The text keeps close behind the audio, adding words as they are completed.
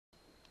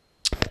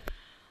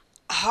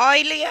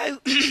Hi Leo.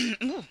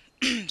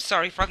 Ooh,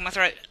 sorry, frog in my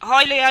throat.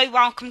 Hi Leo,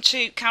 welcome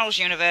to Carol's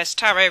Universe,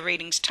 tarot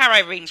readings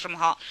from the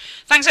heart.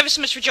 Thanks ever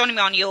so much for joining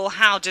me on your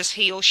How Does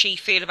He or She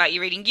Feel About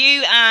You reading.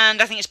 You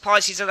and I think it's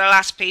Pisces are the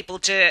last people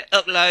to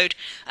upload.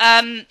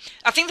 I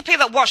think the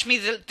people that watch me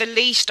the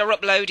least are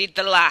uploaded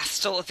the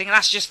last sort of thing.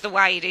 That's just the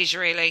way it is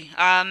really.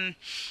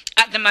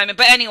 At the moment,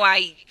 but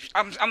anyway,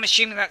 I'm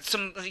assuming that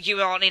some of you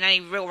aren't in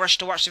any real rush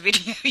to watch the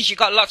videos. You've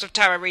got lots of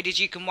tarot readers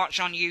you can watch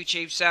on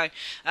YouTube, so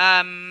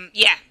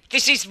yeah,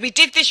 we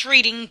did this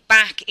reading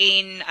back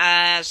in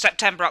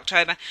September,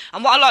 October,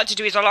 and what I like to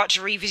do is I like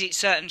to revisit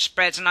certain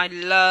spreads, and I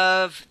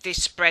love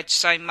this spread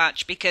so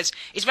much because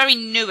it's very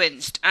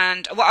nuanced.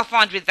 And what I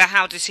find with the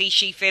How Does He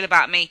She Feel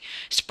About Me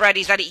spread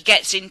is that it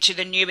gets into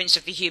the nuance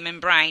of the human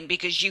brain,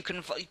 because you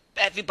can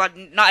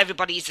not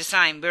everybody is the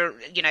same. We're,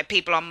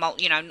 people are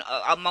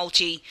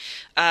multi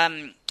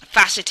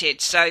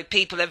faceted, so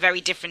people are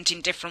very different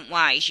in different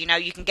ways.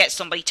 You can get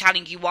somebody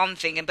telling you one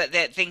thing but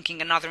they're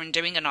thinking another and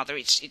doing another.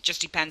 It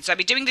just depends. So I'll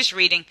be doing this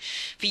reading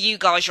for you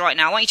guys right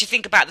now. I want you to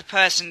think about the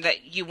person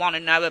that you want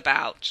to know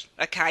about.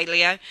 Okay,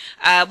 Leo?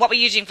 What we're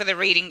using for the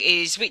reading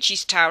is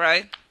Witch's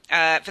Tarot.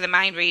 For the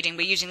main reading,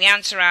 we're using the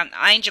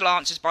Angel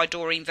Answers by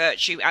Doreen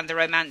Virtue and the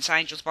Romance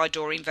Angels by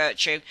Doreen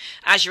Virtue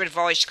as your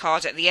advised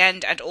cards at the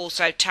end, and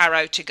also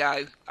Tarot to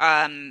Go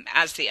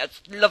as the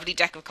lovely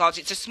deck of cards.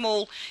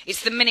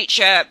 It's the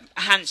miniature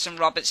Hanson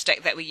Roberts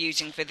deck that we're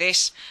using for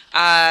this.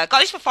 Got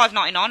this for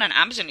 $5.99 on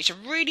Amazon. It's a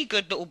really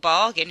good little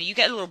bargain. You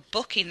get a little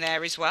book in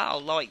there as well,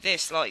 like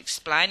this, like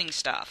explaining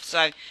stuff.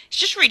 So it's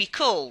just really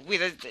cool.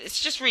 It's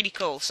just really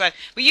cool. So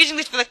we're using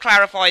this for the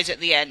clarifiers at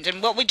the end,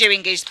 and what we're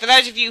doing is, for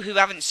those of you who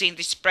haven't seen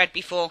this spread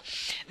before,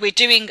 we're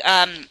doing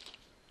a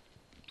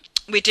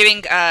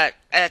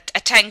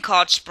 10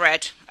 card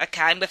spread,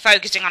 okay, and we're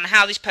focusing on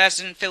how this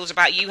person feels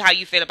about you, how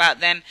you feel about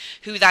them,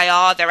 who they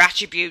are, their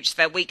attributes,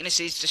 their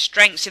weaknesses, the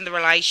strengths in the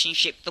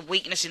relationship, the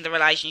weakness in the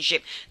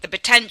relationship, the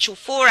potential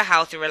for a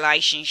healthy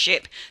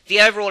relationship, the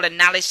overall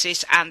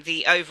analysis, and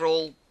the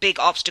overall big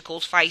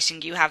obstacles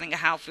facing you having a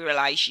healthy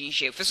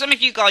relationship. For some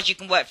of you guys, you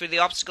can work through the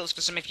obstacles.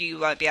 For some of you, you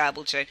won't be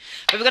able to.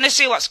 But we're going to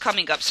see what's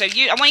coming up. So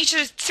I want you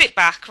to sit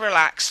back,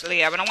 relax,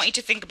 Leo, and I want you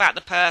to think about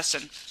the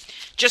person.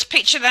 Just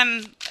picture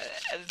them,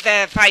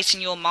 their face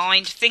in your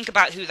mind. Think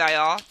about who they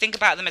are. Think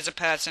about them as a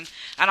person.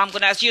 And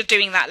as you're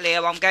doing that,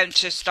 Leo, I'm going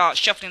to start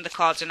shuffling the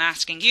cards and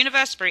asking,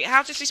 Universe, Spirit,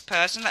 how does this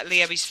person that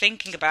Leo is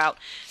thinking about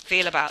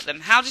feel about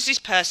them? How does this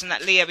person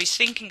that Leo is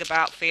thinking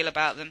about feel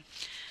about them?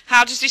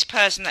 How does this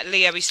person that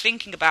Leo is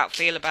thinking about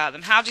feel about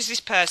them? How does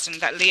this person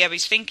that Leo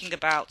is thinking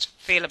about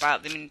feel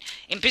about them?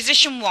 In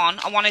position 1,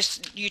 I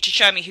want you to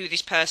show me who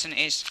this person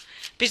is.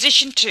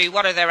 Position 2,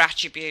 what are their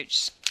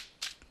attributes?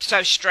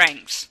 So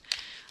strengths.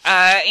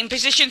 In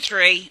position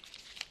 3,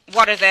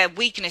 what are their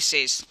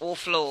weaknesses or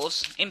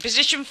flaws? In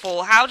position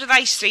 4, how do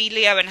they see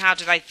Leo and how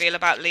do they feel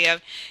about Leo?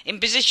 In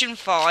position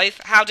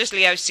 5, how does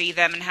Leo see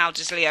them and how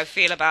does Leo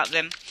feel about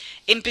them?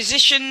 In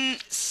position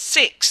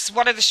 6,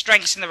 what are the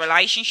strengths in the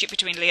relationship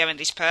between Leo and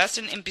this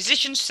person? In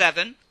position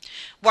 7,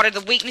 what are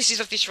the weaknesses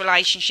of this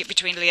relationship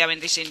between Leo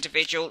and this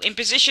individual? In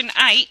position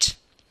 8,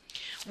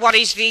 what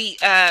is the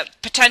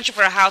potential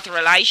for a healthy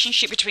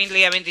relationship between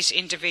Leo and this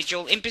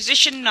individual? In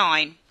position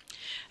 9,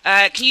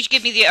 can you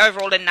give me the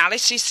overall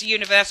analysis,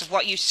 Universe, of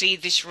what you see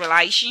this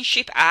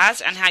relationship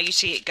as and how you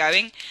see it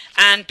going?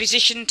 And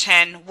position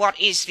 10, what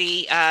is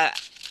the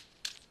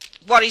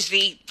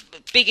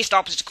biggest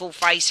obstacle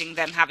facing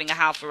them having a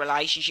healthy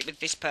relationship with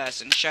this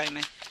person? Show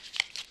me.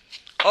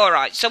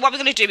 Alright, so what we're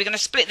going to do, we're going to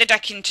split the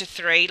deck into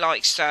 3,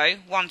 like so.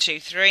 1, 2,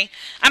 3.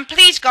 And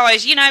please,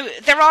 guys,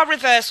 there are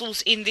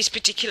reversals in this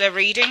particular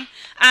reading.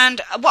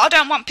 And what I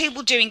don't want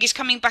people doing is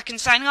coming back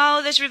and saying,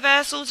 oh, there's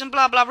reversals and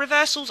blah, blah.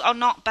 Reversals are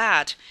not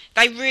bad.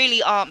 They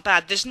really aren't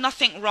bad. There's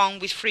nothing wrong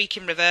with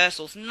freaking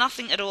reversals.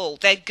 Nothing at all.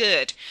 They're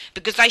good.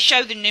 Because they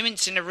show the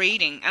nuance in a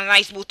reading. And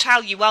they will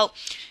tell you, well,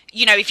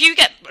 if you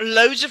get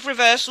loads of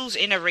reversals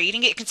in a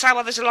reading, it can say,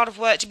 well, there's a lot of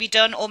work to be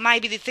done. Or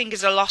maybe the thing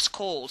is a lost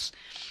cause.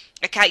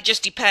 Okay, it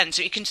just depends.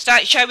 So you can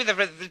show with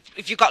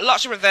if you've got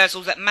lots of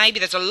reversals that maybe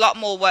there's a lot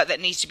more work that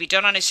needs to be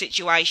done on a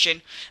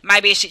situation.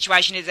 Maybe a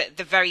situation is at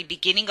the very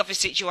beginning of a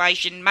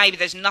situation. Maybe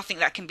there's nothing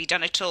that can be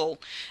done at all.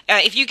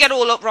 If you get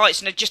all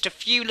uprights and just a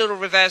few little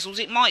reversals,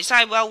 it might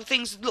say, well,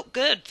 things look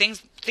good.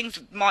 Things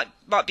might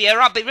be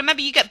alright. But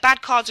remember, you get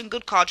bad cards and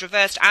good cards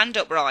reversed and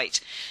upright.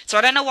 So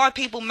I don't know why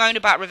people moan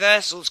about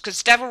reversals,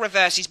 because devil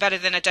reverse is better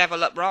than a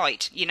devil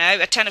upright.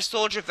 A 10 of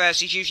swords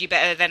reverse is usually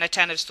better than a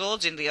 10 of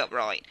swords in the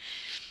upright.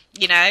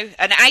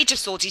 An 8 of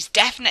swords is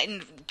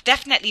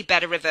definitely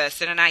better reversed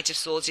than an 8 of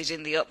swords is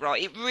in the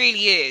upright. It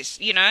really is,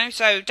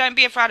 so don't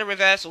be afraid of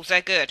reversals, they're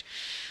good.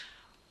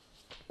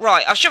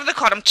 Right, I've shuffled the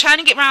card. I'm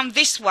turning it around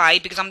this way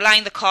because I'm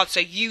laying the card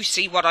so you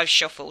see what I've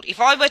shuffled. If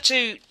I were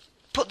to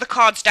put the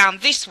cards down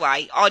this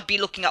way, I'd be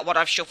looking at what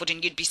I've shuffled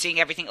and you'd be seeing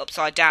everything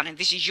upside down. And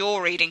this is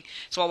your reading,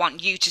 so I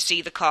want you to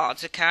see the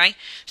cards, okay?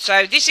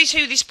 So this is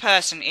who this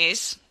person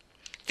is.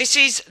 This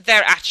is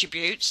their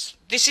attributes.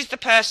 This is the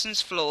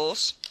person's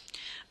flaws.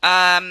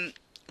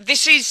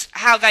 This is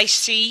how they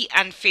see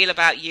and feel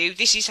about you.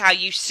 This is how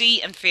you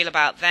see and feel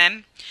about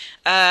them.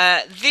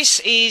 This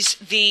is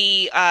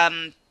the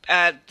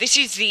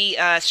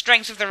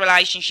strength of the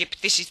relationship.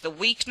 This is the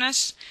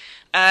weakness.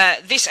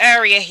 This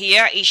area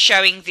here is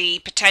showing the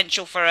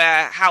potential for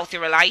a healthy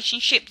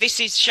relationship. This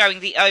is showing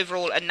the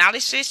overall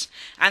analysis,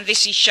 and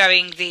this is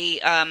showing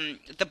the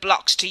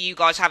blocks to you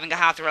guys having a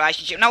healthy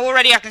relationship. Now,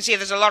 already I can see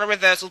there's a lot of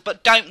reversals,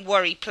 but don't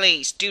worry,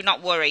 please, do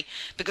not worry,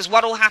 because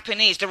what will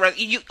happen is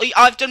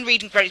I've done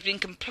readings where it's been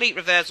complete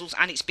reversals,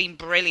 and it's been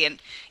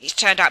brilliant. It's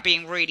turned out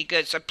being really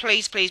good. So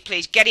please, please,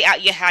 please get it out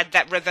of your head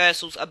that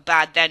reversals are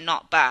bad. They're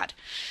not bad.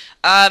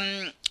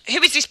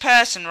 Who is this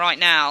person right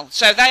now?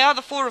 So they are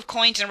the Four of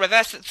Coins in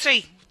reverse.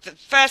 See, the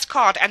first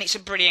card, and it's a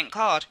brilliant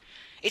card.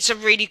 It's a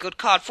really good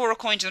card. Four of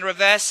Coins in the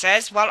reverse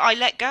says, well, I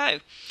let go.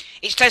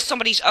 It says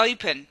somebody's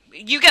open.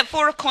 You get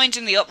Four of Coins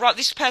in the upright,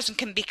 this person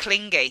can be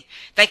clingy.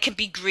 They can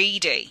be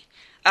greedy.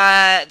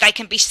 They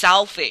can be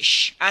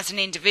selfish as an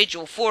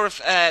individual. Four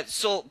of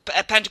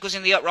Pentacles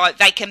in the upright,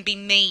 they can be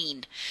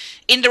mean.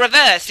 In the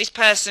reverse, this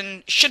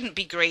person shouldn't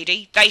be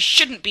greedy, they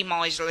shouldn't be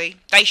miserly,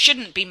 they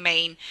shouldn't be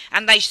mean,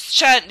 and they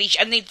certainly,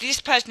 this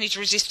person is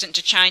resistant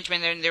to change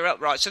when they're in their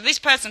upright. So this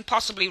person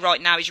possibly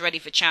right now is ready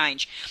for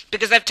change,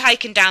 because they've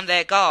taken down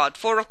their guard.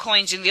 Four of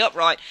Coins in the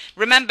upright,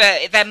 remember,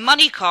 they're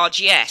money cards,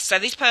 yes, so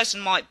this person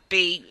might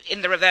be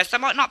in the reverse, they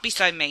might not be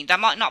so mean, they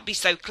might not be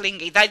so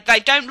clingy, they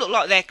don't look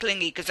like they're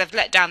clingy because they've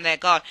let down their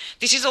guard.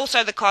 This is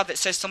also the card that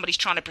says somebody's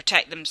trying to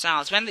protect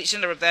themselves. When it's in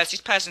the reverse,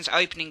 this person's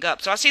opening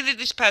up. So I see that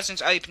this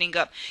person's opening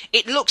up.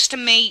 It looks to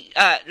me,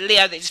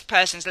 Leo, that this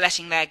person's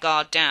letting their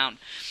guard down.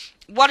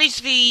 What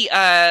is the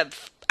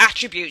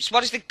attributes?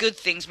 What is the good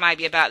things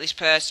maybe about this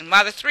person?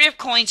 Well, the Three of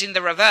Coins in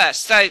the reverse.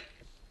 So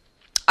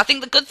I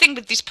think the good thing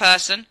with this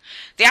person,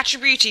 the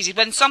attribute is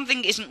when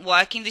something isn't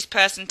working, this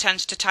person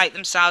tends to take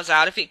themselves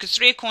out of it, because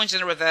Three of Coins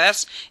in the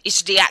reverse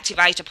is to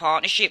deactivate a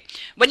partnership.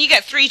 When you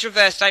get threes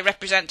reversed, they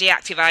represent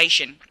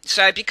deactivation.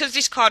 So because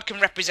this card can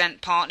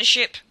represent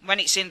partnership when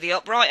it's in the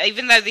upright,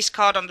 even though this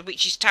card on the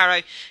Witch's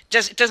Tarot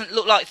doesn't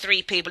look like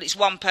three people, it's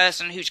one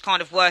person who's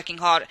kind of working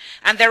hard.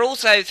 And they're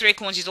also, Three of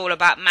Coins is all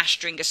about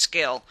mastering a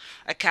skill.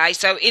 Okay,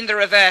 so in the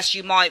reverse,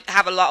 you might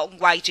have a long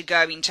way to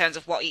go in terms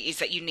of what it is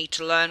that you need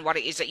to learn, what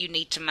it is that you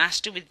need to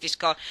master with this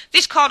card.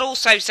 This card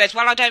also says,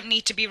 well, I don't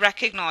need to be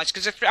recognised,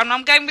 because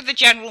I'm going with the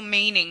general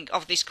meaning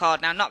of this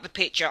card now, not the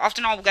picture.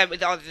 Often I'll go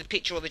with either the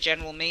picture or the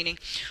general meaning,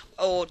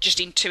 or just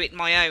intuit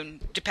my own,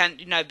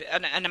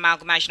 an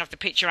amalgamation of the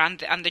picture and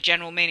the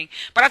general meaning.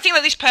 But I think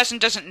that this person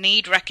doesn't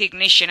need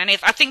recognition, and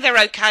I think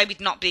they're okay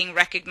with not being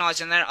recognised,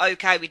 and they're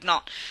okay with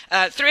not.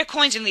 Three of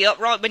Coins in the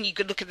upright, when you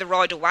could look at the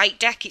Rider-Waite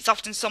deck, it's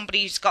often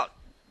somebody who's got,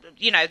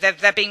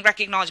 they're being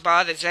recognised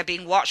by others, they're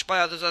being watched by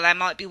others, or they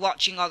might be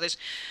watching others.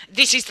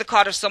 This is the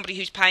card of somebody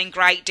who's paying a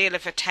great deal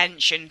of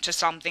attention to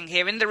something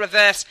here. In the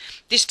reverse,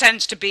 this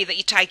tends to be that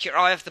you take your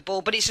eye off the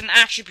ball, but it's an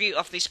attribute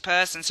of this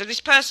person. So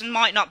this person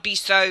might not be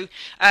so,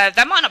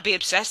 they might not be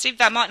obsessive,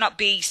 they might not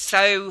be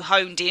so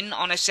honed in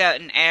on a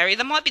certain area.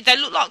 They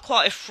look like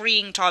quite a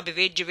freeing type of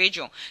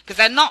individual, because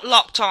they're not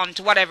locked on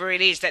to whatever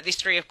it is that this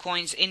Three of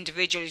Coins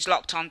individual is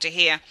locked on to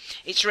here.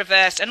 It's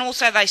reversed, and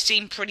also they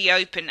seem pretty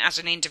open as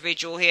an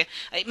individual here.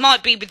 It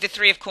might be with the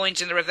Three of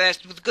Coins in the reverse,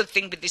 but the good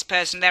thing with this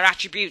person, their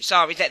attributes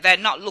is that they're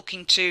not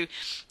looking to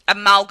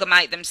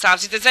amalgamate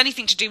themselves. If there's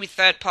anything to do with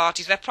third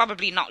parties, they're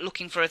probably not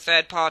looking for a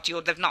third party,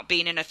 or they've not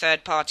been in a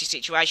third party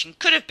situation.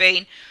 Could have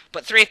been,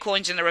 but Three of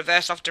Coins in the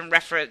reverse often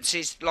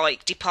references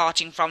like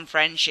departing from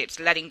friendships,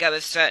 letting go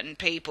of certain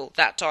people,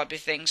 that type of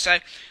thing. So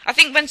I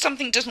think when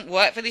something doesn't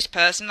work for this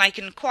person, they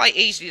can quite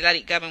easily let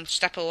it go and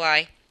step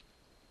away.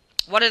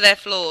 What are their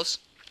flaws?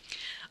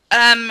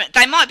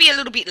 They might be a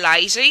little bit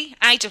lazy.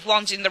 Eight of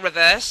Wands in the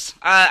reverse.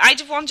 Eight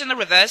of Wands in the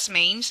reverse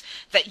means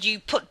that you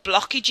put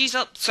blockages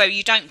up so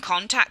you don't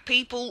contact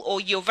people,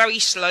 or you're very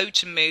slow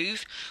to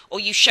move,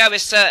 or you show a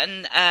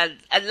certain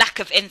a lack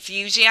of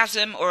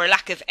enthusiasm or a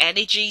lack of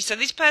energy. So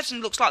this person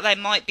looks like they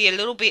might be a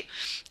little bit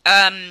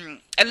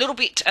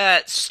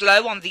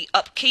slow on the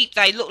upkeep.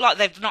 They look like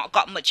they've not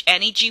got much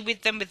energy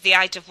with them with the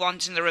Eight of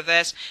Wands in the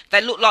reverse.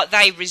 They look like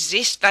they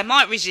resist. They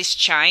might resist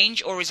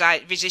change or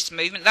resist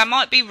movement. They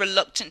might be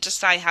reluctant to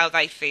say how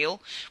they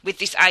feel with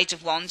this Eight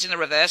of Wands in the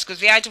reverse, because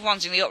the Eight of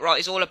Wands in the upright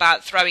is all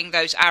about throwing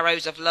those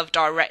arrows of love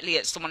directly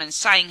at someone and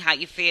saying how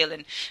you feel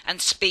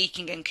and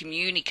speaking and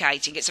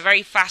communicating. It's a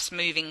very fast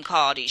moving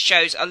card. It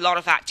shows a lot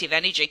of active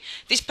energy.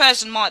 This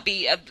person might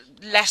be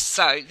less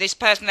so. This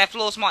person, their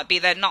flaws might be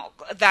they're not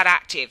that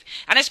active,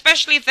 and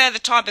especially if they're the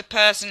type of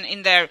person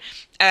in their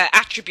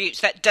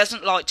attributes that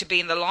doesn't like to be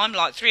in the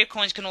limelight. Three of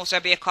Coins can also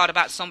be a card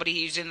about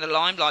somebody who's in the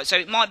limelight, so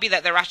it might be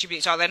that their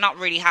attributes are they're not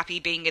really happy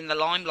being in the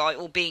limelight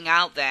or being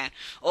out there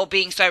or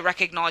being so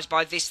recognised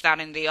by this, that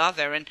and the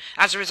other, and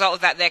as a result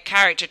of that their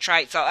character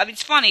traits are, I mean,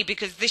 it's funny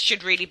because this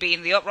should really be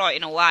in the upright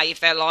in a way if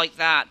they're like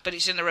that, but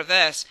it's in the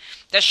reverse.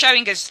 They're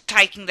showing us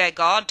taking their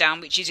guard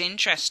down, which is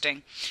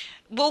interesting.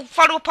 We'll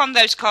follow up on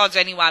those cards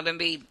anyway when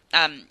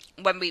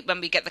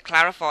we get the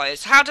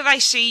clarifiers. How do they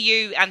see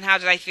you and how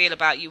do they feel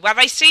about you? Well,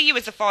 they see you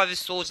as the Five of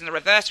Swords in the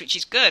reverse, which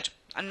is good.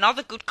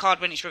 Another good card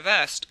when it's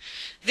reversed.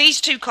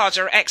 These two cards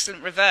are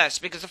excellent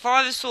reversed because the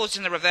Five of Swords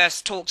in the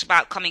reverse talks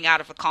about coming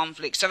out of a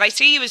conflict. So they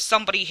see you as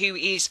somebody who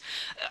is...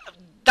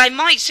 they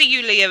might see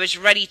you, Leo, as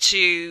ready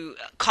to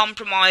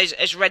compromise,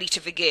 as ready to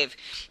forgive.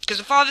 Because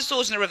the Five of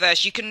Swords in the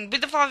reverse, you can,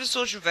 with the Five of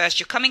Swords reversed,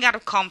 you're coming out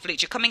of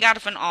conflict, you're coming out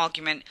of an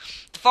argument.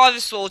 The Five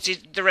of Swords,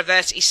 the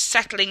reverse, is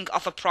settling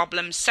off a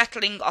problem,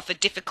 settling off a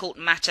difficult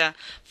matter.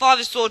 Five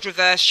of Swords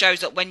reverse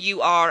shows that when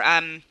you are,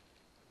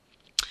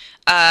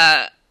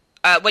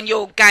 when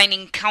you're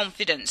gaining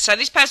confidence. So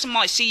this person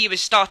might see you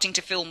as starting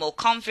to feel more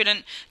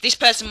confident. This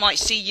person might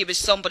see you as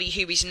somebody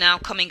who is now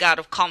coming out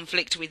of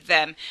conflict with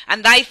them,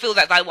 and they feel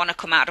that they want to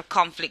come out of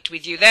conflict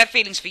with you. Their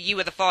feelings for you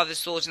are the Five of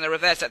Swords in the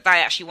reverse, that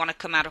they actually want to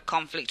come out of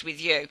conflict with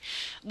you.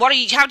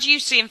 How do you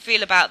see and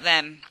feel about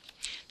them?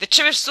 The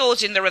Two of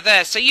Swords in the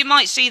reverse. So you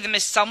might see them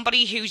as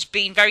somebody who's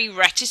been very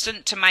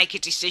reticent to make a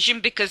decision,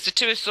 because the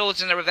Two of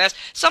Swords in the reverse,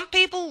 some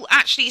people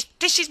actually,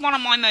 this is one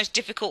of my most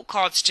difficult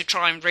cards to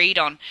try and read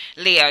on,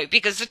 Leo,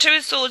 because the Two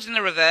of Swords in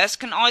the reverse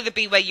can either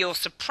be where you're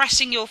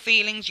suppressing your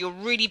feelings, you're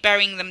really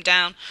burying them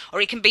down,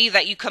 or it can be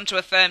that you come to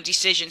a firm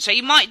decision. So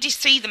you might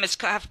see them as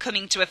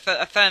coming to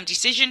a firm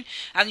decision,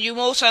 and you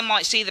also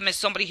might see them as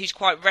somebody who's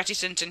quite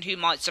reticent and who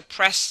might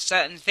suppress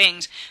certain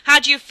things. How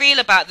do you feel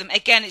about them?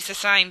 Again, it's the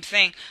same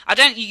thing.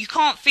 You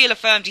can't feel a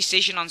firm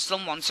decision on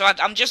someone, so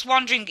I'm just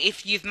wondering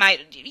if you've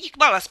made...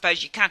 well, I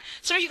suppose you can.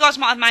 Some of you guys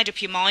might have made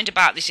up your mind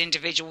about this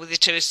individual with the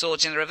Two of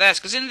Swords in the reverse,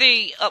 because in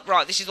the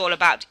upright, this is all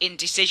about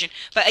indecision.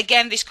 But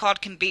again, this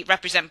card can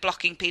represent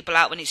blocking people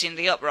out when it's in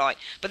the upright.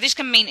 But this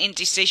can mean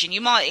indecision.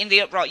 You might, in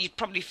the upright, you'd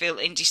probably feel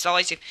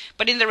indecisive.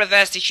 But in the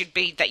reverse, it should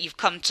be that you've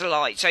come to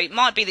light. So it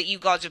might be that you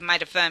guys have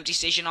made a firm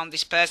decision on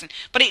this person.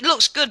 But it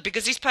looks good,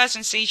 because this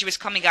person sees you as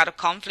coming out of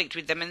conflict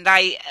with them, and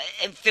they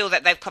feel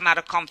that they've come out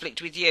of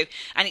conflict with you.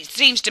 And it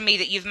seems to me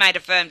that you've made a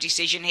firm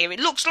decision here. It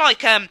looks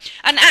like, and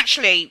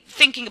actually,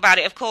 thinking about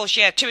it, of course,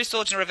 yeah, Two of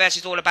Swords in the reverse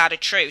is all about a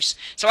truce.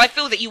 So I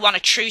feel that you want a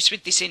truce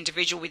with this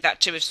individual with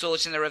that Two of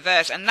Swords in the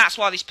reverse, and that's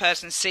why this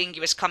person's seeing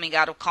you as coming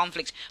out of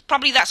conflict.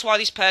 Probably that's why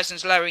this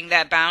person's lowering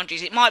their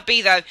boundaries. It might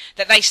be, though,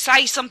 that they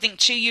say something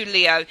to you,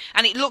 Leo,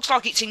 and it looks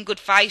like it's in good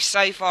faith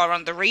so far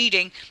on the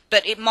reading,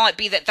 but it might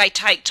be that they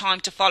take time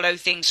to follow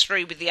things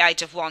through with the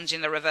Eight of Wands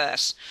in the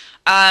reverse.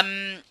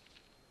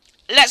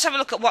 Let's have a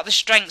look at what the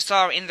strengths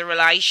are in the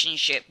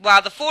relationship.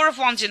 Well, the Four of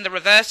Wands in the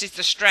reverse is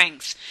the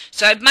strengths.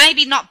 So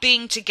maybe not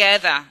being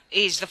together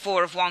is the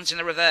Four of Wands in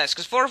the reverse,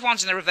 because Four of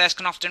Wands in the reverse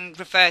can often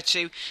refer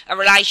to a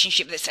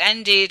relationship that's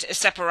ended, a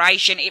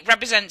separation. It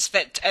represents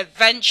that a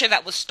venture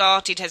that was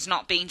started has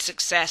not been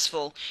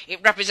successful.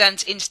 It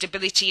represents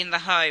instability in the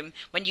home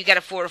when you get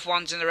a Four of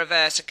Wands in the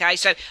reverse, okay?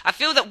 So I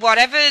feel that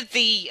whatever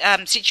the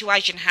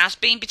situation has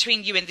been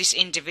between you and this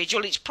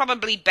individual, it's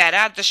probably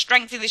better. The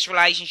strength in this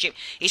relationship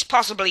is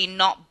possibly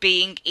not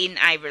being in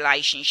a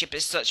relationship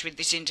as such with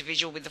this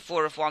individual with the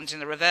Four of Wands in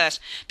the reverse,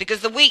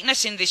 because the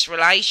weakness in this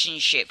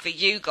relationship for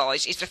you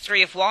guys is the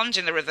Three of Wands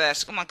in the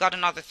reverse. Oh my god,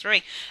 another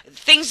three.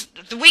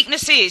 The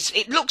weakness is,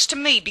 it looks to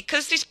me,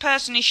 because this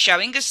person is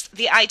showing us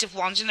the Eight of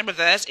Wands in the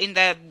reverse in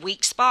their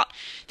weak spot,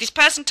 this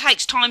person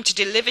takes time to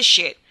deliver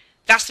shit.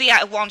 That's the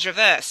Eight of Wands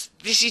reverse.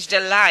 This is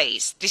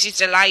delays. This is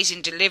delays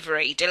in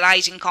delivery,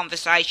 delays in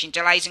conversation,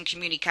 delays in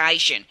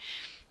communication.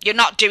 You're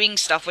not doing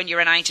stuff when you're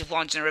an Eight of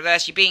Wands in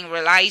reverse. You're being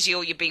lazy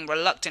or you're being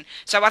reluctant.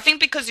 So I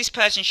think because this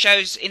person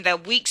shows in their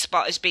weak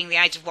spot as being the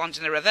Eight of Wands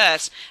in the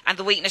reverse, and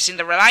the weakness in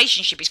the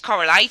relationship is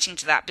correlating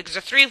to that, because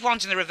the Three of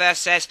Wands in the reverse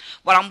says,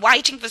 well, I'm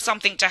waiting for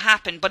something to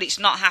happen, but it's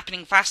not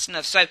happening fast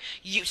enough. So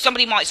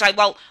somebody might say,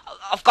 well,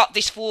 I've got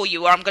this for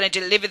you, or I'm going to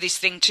deliver this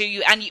thing to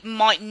you, and it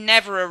might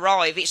never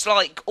arrive. It's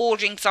like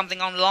ordering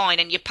something online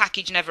and your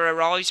package never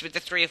arrives with the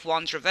Three of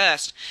Wands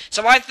reversed.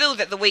 So I feel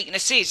that the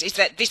weakness is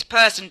that this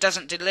person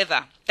doesn't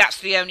deliver. That's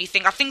the only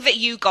thing. I think that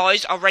you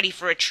guys are ready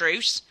for a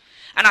truce,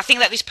 and I think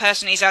that this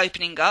person is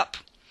opening up,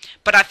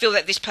 but I feel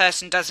that this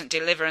person doesn't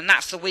deliver, and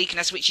that's the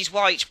weakness, which is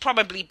why it's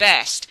probably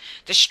best.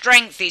 The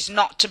strength is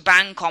not to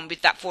bank on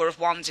with that Four of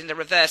Wands in the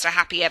reverse, a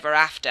happy ever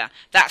after.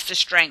 That's the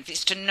strength.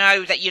 It's to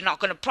know that you're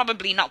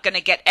probably not going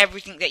to get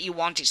everything that you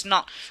want. It's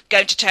not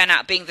going to turn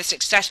out being the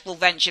successful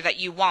venture that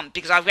you want,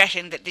 because I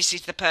reckon that this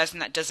is the person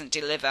that doesn't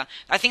deliver.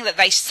 I think that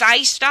they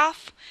say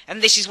stuff,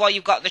 and this is why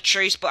you've got the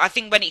truce, but I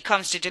think when it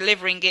comes to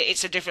delivering it,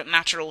 it's a different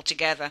matter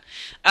altogether.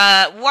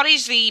 What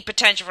is the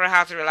potential for a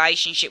healthy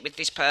relationship with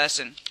this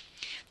person?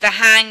 The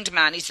Hanged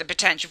Man is the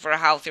potential for a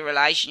healthy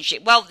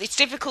relationship. Well, it's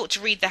difficult to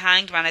read the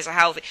Hanged Man as a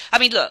healthy... I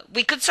mean, look,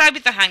 we could say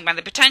with the Hanged Man,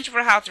 the potential for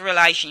a healthy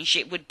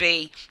relationship would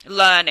be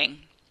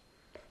learning.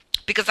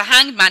 Because the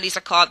Hanged Man is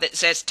a card that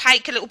says,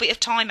 take a little bit of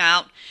time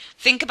out,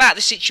 think about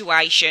the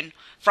situation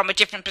from a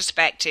different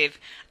perspective,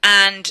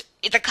 and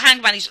the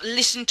Hanged Man is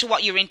listen to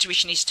what your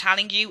intuition is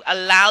telling you.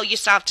 Allow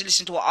yourself to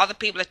listen to what other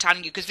people are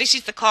telling you, because this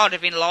is the card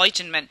of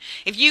enlightenment.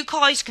 If you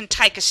guys can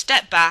take a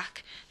step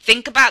back,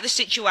 Think about the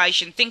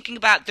situation, thinking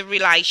about the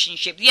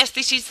relationship. Yes,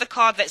 this is the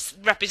card that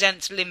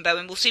represents limbo,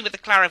 and we'll see whether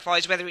it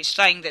clarifies whether it's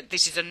saying that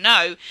this is a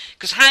no.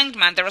 Because Hanged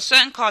Man, there are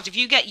certain cards, if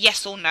you get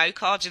yes or no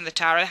cards in the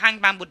tarot,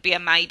 Hanged Man would be a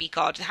maybe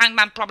card. Hanged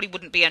Man probably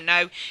wouldn't be a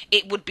no,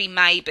 it would be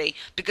maybe.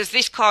 Because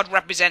this card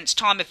represents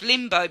time of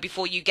limbo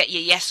before you get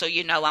your yes or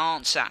your no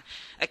answer.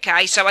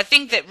 Okay, so I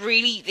think that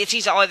really it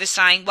is either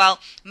saying, well,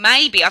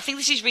 maybe, I think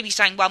this is really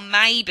saying, well,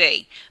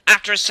 maybe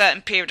after a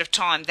certain period of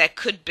time there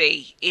could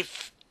be,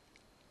 if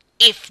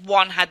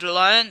one had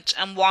learnt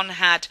and one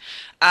had,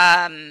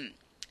 I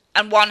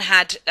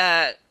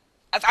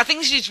think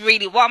this is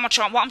really, what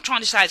I'm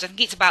trying to say is I think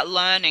it's about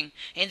learning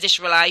in this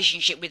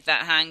relationship with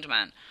that Hanged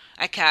Man.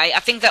 Okay, I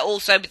think that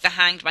also with the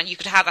Hanged Man, you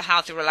could have a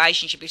healthy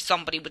relationship if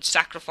somebody would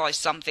sacrifice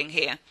something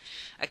here.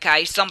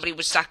 Okay, somebody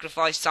would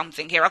sacrifice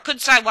something here. I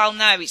could say, well,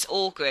 no, it's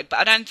all good, but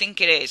I don't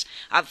think it is.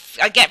 I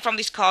get from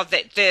this card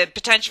that the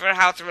potential for a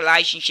healthy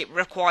relationship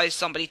requires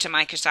somebody to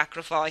make a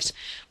sacrifice.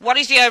 What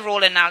is the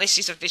overall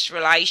analysis of this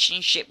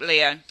relationship,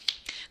 Leo?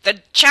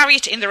 The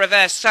Chariot in the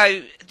reverse.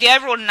 So the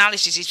overall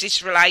analysis is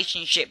this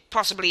relationship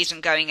possibly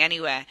isn't going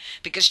anywhere,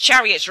 because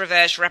Chariots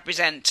reverse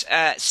represent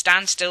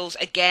standstills,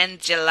 again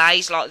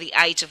delays, like the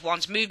Eight of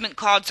Wands. Movement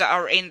cards that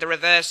are in the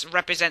reverse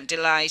represent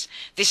delays.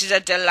 This is a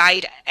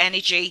delayed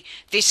energy.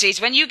 This is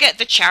when you get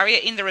the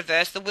Chariot in the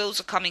reverse, the wheels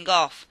are coming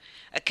off.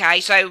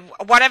 Okay, so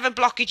whatever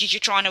blockages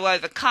you're trying to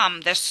overcome,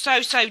 they're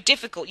so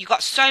difficult. You've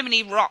got so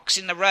many rocks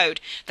in the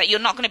road that you're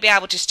not going to be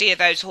able to steer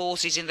those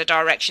horses in the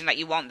direction that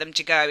you want them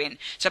to go in.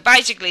 So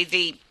basically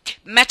the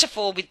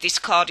metaphor with this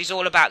card is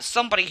all about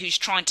somebody who's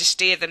trying to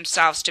steer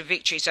themselves to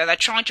victory. So they're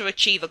trying to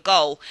achieve a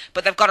goal,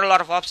 but they've got a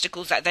lot of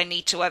obstacles that they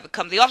need to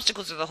overcome. The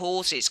obstacles are the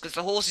horses, because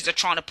the horses are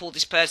trying to pull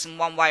this person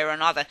one way or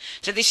another.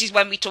 So this is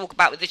when we talk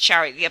about with the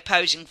Chariot, the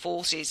opposing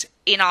forces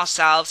in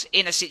ourselves,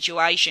 in a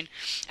situation.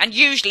 And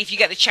usually if you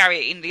get the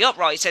Chariot in the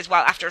upright, it says,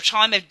 well, after a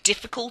time of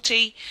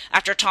difficulty,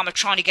 after a time of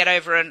trying to get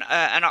over an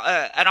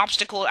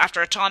obstacle,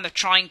 after a time of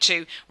trying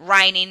to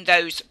rein in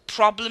those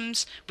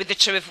problems with the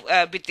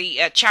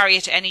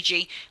Chariot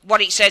energy,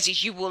 what it says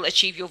is you will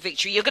achieve your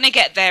victory. You're going to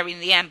get there in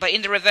the end. But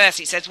in the reverse,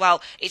 it says,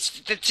 well, the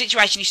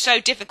situation is so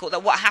difficult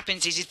that what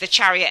happens is the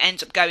Chariot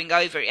ends up going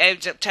over, it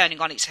ends up turning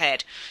on its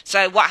head.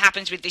 So what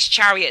happens with this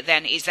Chariot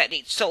then is that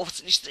it sort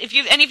of, if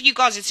any of you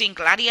guys have seen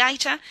Gladiator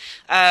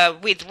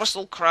with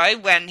Russell Crowe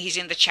when he's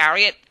in the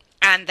Chariot,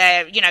 and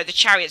they're, the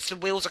chariots, the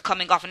wheels are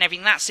coming off and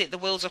everything, that's it, the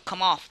wheels have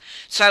come off.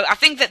 So I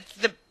think that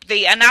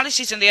the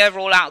analysis and the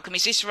overall outcome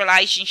is this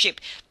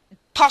relationship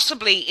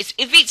possibly, if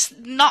it's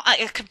not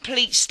at a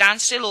complete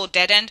standstill or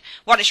dead end,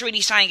 what it's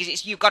really saying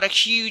is you've got a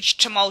huge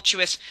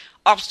tumultuous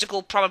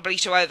obstacle probably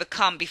to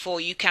overcome before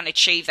you can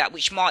achieve that,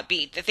 which might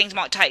be, the things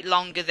might take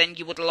longer than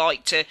you would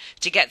like to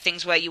get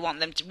things where you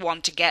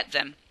want to get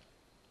them.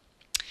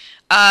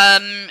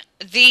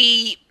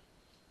 The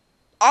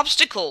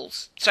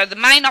obstacles. So the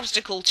main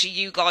obstacle to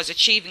you guys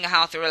achieving a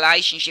healthy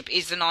relationship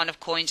is the Nine of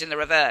Coins in the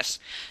reverse.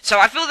 So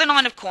I feel the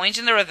Nine of Coins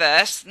in the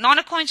reverse. Nine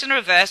of Coins in the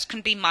reverse can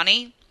be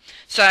money.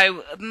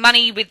 So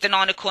money with the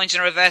Nine of Coins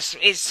in the reverse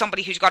is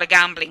somebody who's got a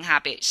gambling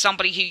habit.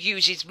 Somebody who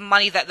uses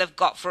money that they've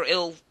got for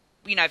ill,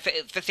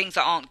 for things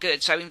that aren't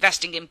good. So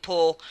investing in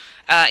poor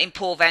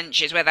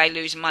ventures where they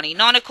lose money.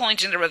 Nine of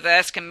Coins in the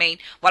reverse can mean,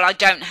 well, I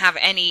don't have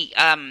any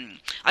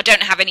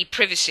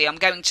privacy. I'm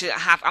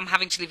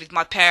having to live with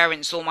my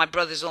parents or my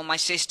brothers or my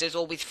sisters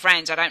or with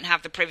friends. I don't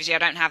have the privacy. I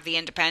don't have the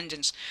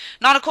independence.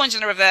 Nine of Coins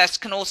in the reverse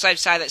can also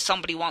say that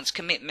somebody wants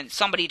commitment.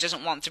 Somebody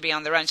doesn't want to be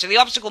on their own. So the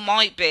obstacle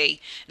might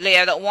be,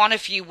 Leo, that one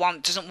of you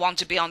doesn't want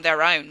to be on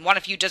their own. One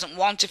of you doesn't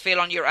want to feel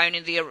on your own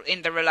in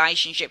the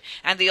relationship,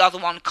 and the other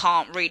one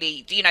can't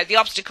really. The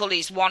obstacle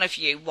is one of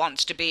you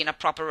wants to be in a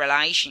proper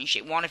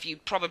relationship. One of you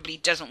probably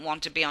doesn't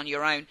want to be on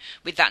your own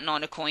with that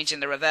Nine of Coins in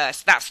the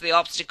reverse. That's the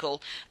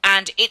obstacle.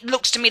 And it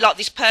looks to me like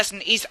this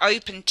person is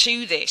open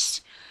to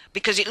this,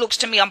 because it looks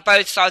to me on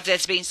both sides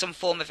there's been some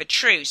form of a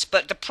truce.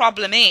 But the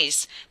problem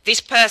is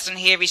this person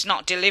here is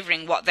not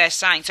delivering what they're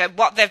saying. So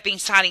what they've been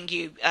telling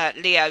you,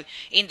 Leo,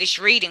 in this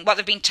reading, what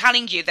they've been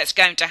telling you that's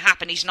going to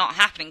happen is not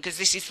happening, because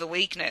this is the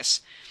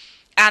weakness.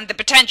 And the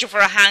potential for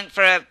a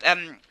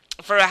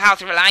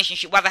healthy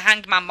relationship, well, the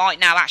Hanged Man might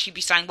now actually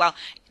be saying, well,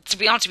 to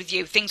be honest with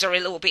you, things are a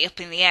little bit up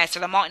in the air, so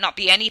there might not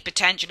be any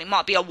potential. It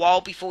might be a while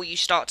before you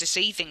start to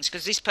see things,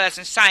 because this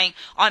person's saying,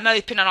 I'm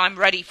open and I'm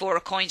ready for a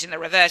Coins in the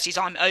reverse. Is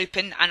I'm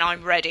open and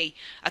I'm ready.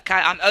 Okay,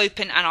 I'm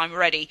open and I'm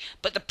ready.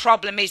 But the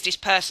problem is this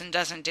person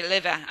doesn't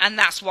deliver, and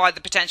that's why the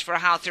potential for a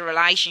healthy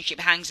relationship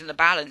hangs in the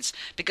balance,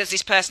 because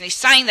this person is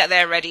saying that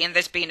they're ready and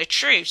there's been a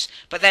truce,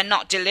 but they're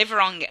not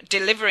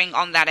delivering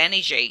on that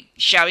energy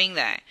showing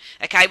there.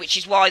 Okay, which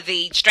is why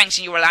the strengths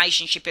in your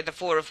relationship are the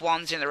Four of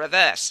Wands in the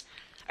reverse.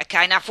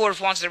 Okay, now Four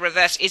of Wands in the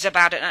reverse is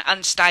about an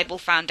unstable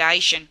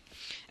foundation.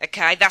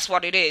 Okay, that's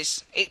what it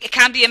is. It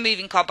can be a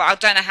moving card, but I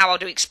don't know how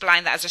to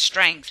explain that as a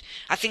strength.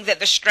 I think that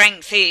the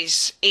strength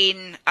is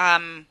in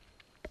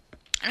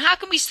And how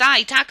can we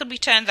say it? How can we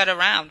turn that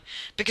around?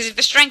 Because if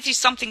the strength is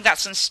something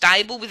that's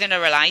unstable within a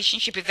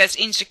relationship, if there's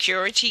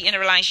insecurity in a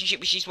relationship,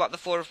 which is what the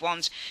Four of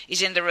Wands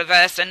is in the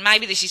reverse, then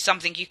maybe this is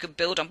something you could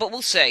build on. But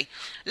we'll see.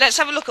 Let's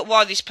have a look at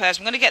why this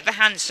person. I'm going to get the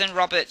Hanson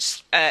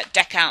Roberts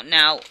deck out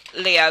now,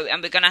 Leo,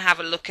 and we're going to have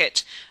a look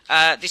at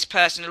this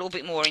person a little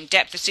bit more in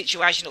depth, the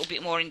situation a little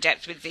bit more in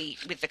depth with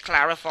the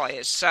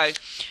clarifiers. So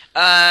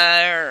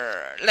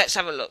let's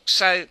have a look.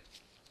 So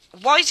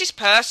why is this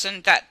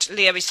person that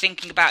Leo is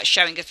thinking about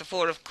showing us the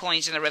Four of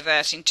Coins in the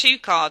reverse in 2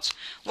 cards?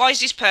 Why is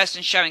this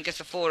person showing us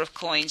the Four of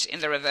Coins in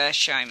the reverse?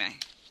 Show me.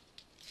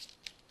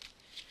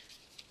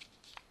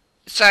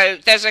 So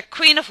there's a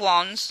Queen of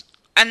Wands,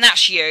 and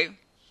that's you.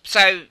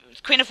 So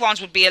Queen of Wands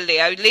would be a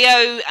Leo.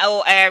 Leo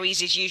or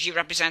Aries is usually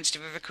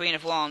representative of a Queen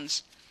of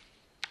Wands.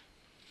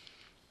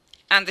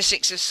 And the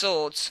Six of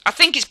Swords. I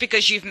think it's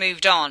because you've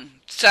moved on.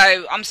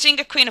 So I'm seeing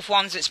a Queen of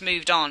Wands that's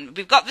moved on.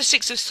 We've got the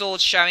Six of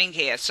Swords showing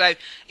here. So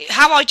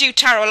how I do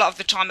tarot a lot of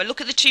the time, I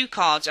look at the 2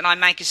 cards and I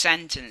make a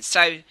sentence.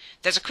 So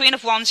there's a Queen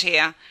of Wands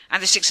here,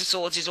 and the Six of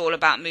Swords is all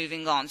about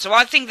moving on. So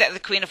I think that the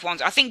Queen of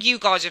Wands, I think you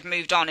guys have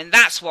moved on, and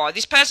that's why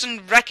this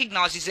person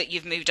recognises that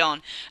you've moved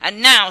on.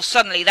 And now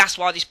suddenly that's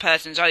why this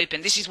person's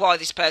open. This is why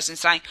this person's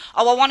saying,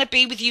 oh, I want to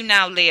be with you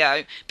now,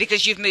 Leo,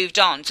 because you've moved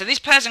on. So this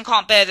person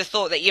can't bear the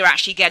thought that you're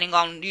actually getting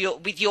on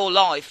with your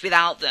life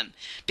without them.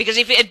 Because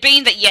if it had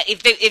been that,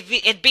 if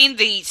it had been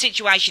the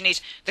situation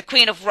is the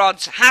Queen of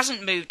Rods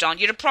hasn't moved on,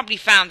 you'd have probably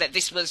found that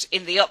this was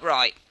in the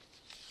upright.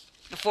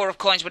 The Four of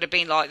Coins would have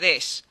been like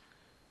this.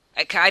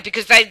 Okay,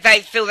 because they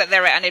feel that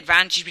they're at an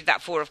advantage with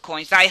that Four of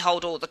Coins. They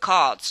hold all the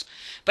cards.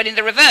 But in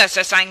the reverse,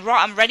 they're saying,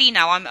 right, I'm ready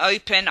now. I'm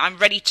open. I'm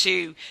ready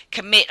to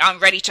commit. I'm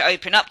ready to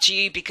open up to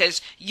you because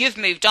you've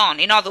moved on.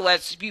 In other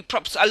words,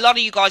 a lot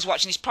of you guys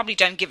watching this probably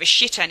don't give a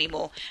shit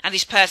anymore. And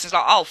this person's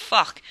like, oh,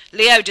 fuck,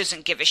 Leo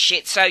doesn't give a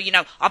shit. So, you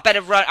know, I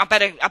better run. I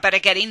better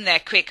get in there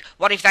quick.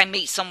 What if they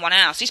meet someone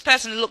else? This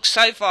person looks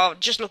so far,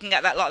 just looking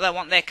at that, like they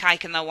want their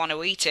cake and they want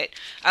to eat it.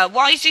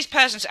 Why is this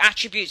person's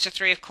attributes the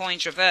Three of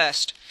Coins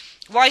reversed?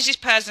 Why is this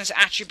person's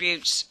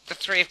attributes the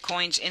Three of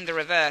Coins in the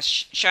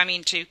reverse? Show me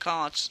in 2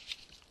 cards.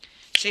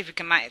 See if we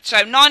can make it.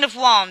 So Nine of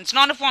Wands.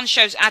 Nine of Wands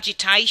shows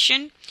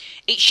agitation.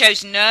 It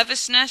shows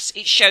nervousness.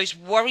 It shows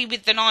worry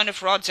with the Nine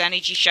of Rods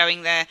energy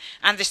showing there.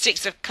 And the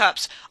Six of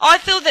Cups. I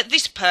feel that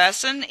this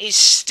person is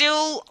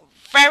still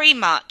very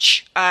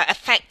much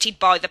affected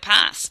by the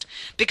past,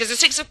 because the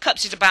Six of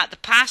Cups is about the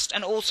past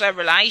and also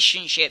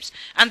relationships,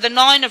 and the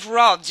Nine of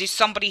Rods is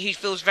somebody who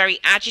feels very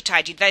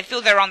agitated. They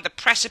feel they're on the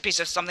precipice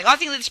of something. I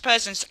think that this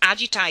person's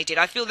agitated.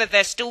 I feel that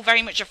they're still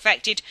very much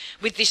affected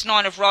with this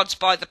Nine of Rods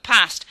by the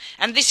past,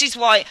 and this is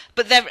why,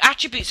 but their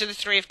attributes are the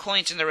Three of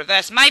Coins in the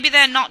reverse. Maybe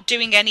they're not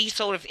doing any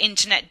sort of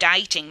internet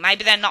dating.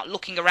 Maybe they're not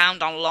looking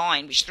around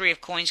online, which Three of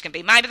Coins can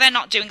be. Maybe they're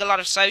not doing a lot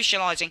of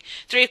socialising.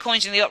 Three of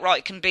Coins in the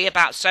upright can be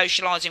about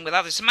socialising with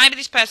others. So maybe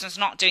this person's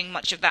not doing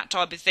much of that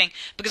type of thing,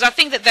 because I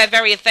think that they're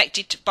very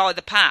affected by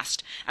the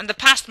past, and the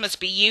past must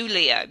be you,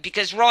 Leo,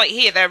 because right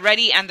here they're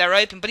ready and they're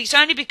open, but it's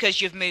only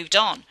because you've moved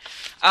on.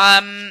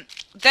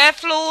 Their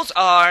flaws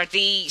are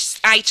the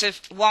Eight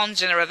of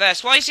Wands in the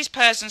reverse. Why is this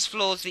person's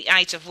flaws the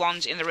Eight of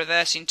Wands in the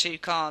reverse in 2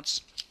 cards?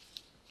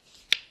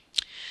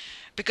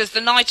 Because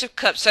the Knight of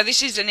Cups, so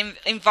this is an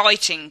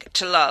inviting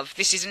to love.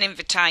 This is an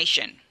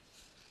invitation.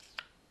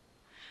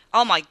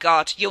 Oh my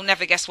God, you'll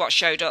never guess what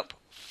showed up.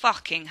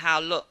 Fucking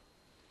hell, look.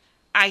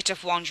 Eight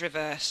of Wands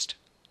reversed.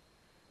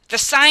 The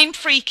same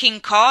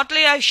freaking card,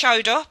 Leo,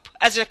 showed up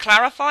as a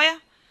clarifier.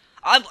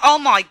 Oh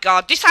my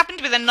God, this happened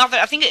with another,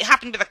 I think it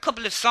happened with a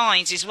couple of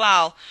signs as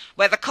well,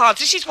 where the cards,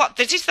 this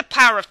is the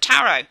power of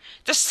tarot.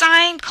 The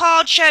same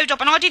card showed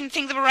up, and I didn't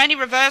think there were any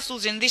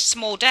reversals in this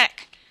small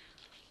deck.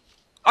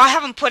 I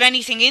haven't put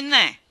anything in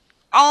there.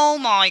 Oh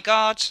my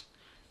God.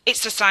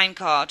 It's the same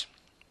card.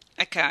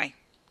 Okay.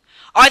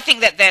 I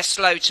think that they're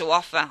slow to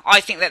offer.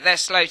 I think that they're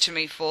slow to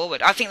move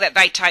forward. I think that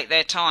they take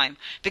their time,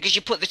 because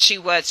you put the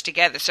 2 words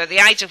together. So the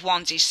Eight of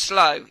Wands is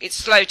slow. It's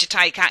slow to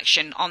take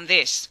action on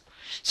this.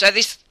 So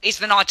this is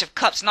the Knight of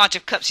Cups. Knight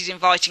of Cups is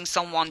inviting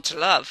someone to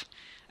love.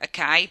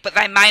 Okay, but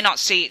they may not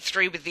see it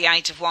through with the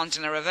Eight of Wands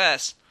in the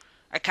reverse.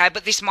 Okay,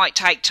 but this might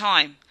take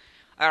time.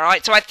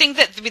 Alright, so I think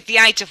that with the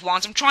Eight of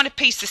Wands, I'm trying to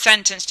piece the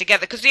sentence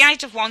together, because the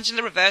Eight of Wands in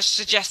the reverse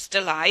suggests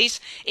delays.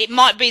 It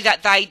might be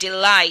that they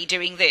delay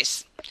doing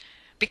this,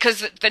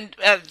 because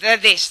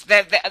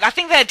I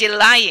think they're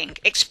delaying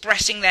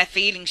expressing their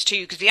feelings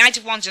too, because the Eight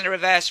of Wands in the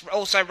reverse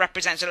also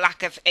represents a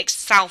lack of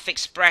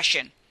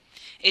self-expression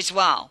as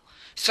well.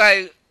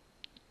 So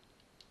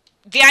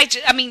the Eight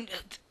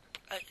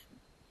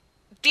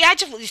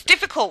of, it's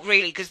difficult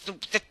really, because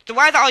the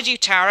way that I do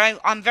tarot,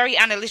 I'm very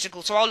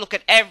analytical, so I'll look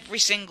at every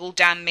single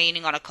damn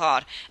meaning on a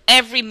card.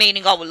 Every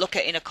meaning I will look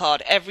at in a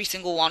card, every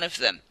single one of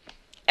them.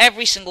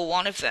 Every single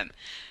one of them.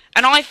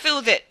 And I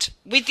feel that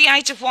with the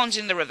Eight of Wands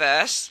in the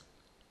reverse,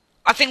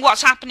 I think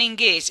what's happening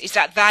is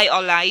that they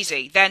are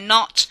lazy. They're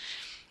not,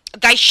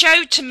 they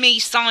show to me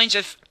signs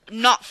of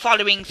not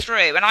following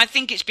through. And I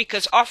think it's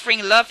because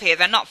offering love here,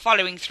 they're not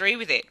following through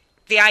with it.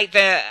 The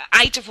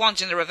Eight of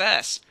Wands in the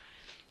reverse.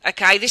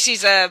 Okay, this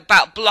is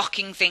about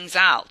blocking things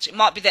out. It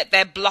might be that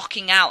they're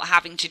blocking out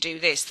having to do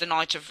this, the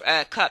Knight of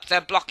Cups.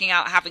 They're blocking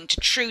out having to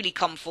truly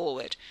come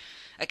forward.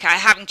 Okay,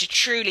 having to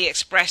truly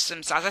express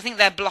themselves. I think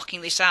they're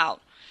blocking this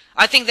out.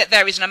 I think that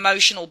there is an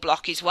emotional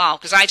block as well,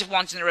 because Eight of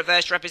Wands in the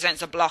reverse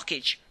represents a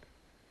blockage,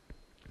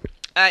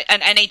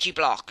 an energy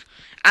block.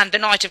 And the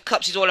Knight of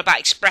Cups is all about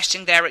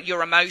expressing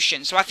your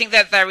emotions. So I think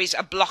that there is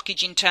a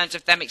blockage in terms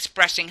of them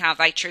expressing how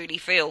they truly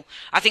feel.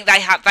 I think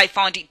they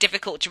find it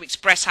difficult to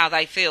express how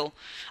they feel.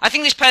 I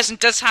think this person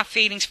does have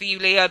feelings for you,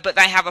 Leo, but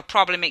they have a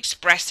problem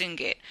expressing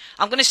it.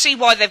 I'm going to see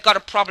why they've got a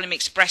problem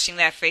expressing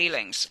their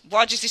feelings.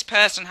 Why does this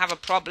person have a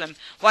problem?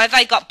 Why have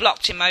they got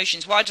blocked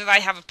emotions? Why do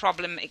they have a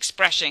problem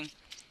expressing?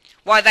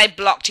 Why are they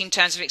blocked in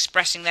terms of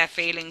expressing their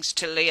feelings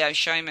to Leo?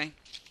 Show me.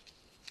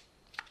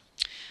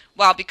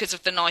 Well, because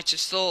of the Knight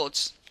of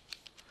Swords.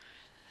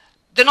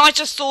 The Knight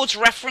of Swords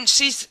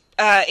references,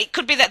 it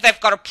could be that they've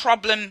got a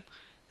problem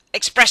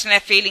expressing their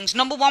feelings.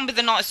 Number one, with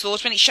the Knight of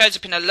Swords, when it shows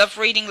up in a love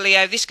reading,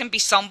 Leo, this can be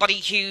somebody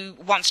who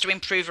wants to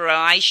improve a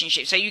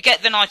relationship. So you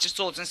get the Knight of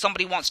Swords and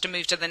somebody wants to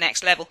move to the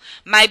next level.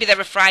 Maybe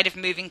they're afraid of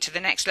moving to the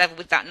next level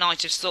with that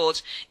Knight of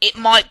Swords. It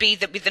might be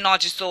that with the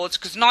Knight of Swords,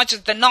 because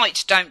the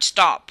Knights don't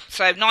stop.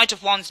 So Knight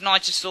of Wands,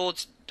 Knight of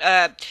Swords,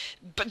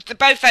 but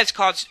both those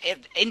cards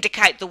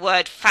indicate the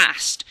word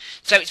fast.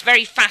 So it's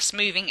very fast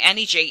moving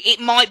energy. It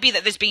might be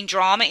that there's been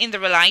drama in the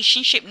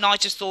relationship.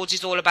 Knight of Swords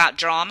is all about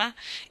drama.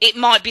 It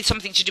might be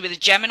something to do with a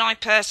Gemini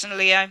person,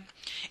 Leo.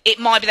 It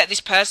might be that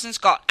this person's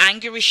got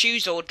anger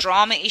issues or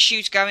drama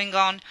issues going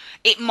on.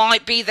 It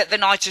might be that the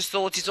Knight of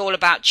Swords is all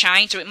about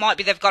change, or it might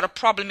be they've got a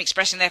problem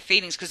expressing their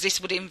feelings, because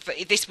this would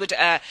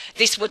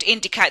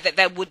indicate that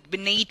there would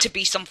need to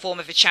be some form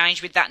of a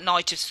change with that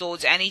Knight of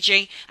Swords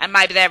energy, and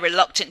maybe they're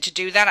reluctant to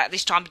do that at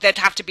this time. There'd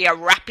have to be a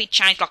rapid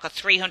change, like a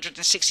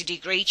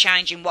 360-degree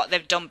change in what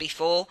they've done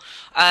before.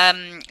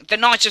 The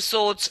Knight of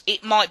Swords,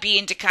 it might be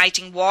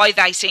indicating why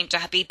they seem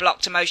to be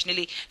blocked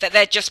emotionally, that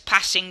they're just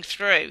passing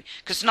through,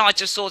 because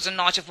Knight of Swords and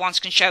Knight of Wands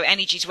can show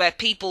energies where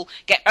people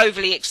get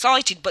overly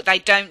excited, but they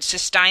don't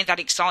sustain that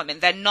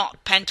excitement. They're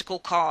not Pentacle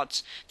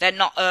cards. They're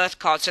not Earth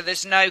cards. So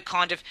there's no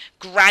kind of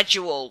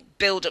gradual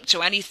build up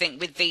to anything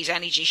with these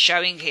energies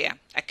showing here.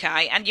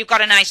 Okay, and you've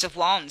got an Ace of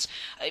Wands.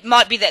 It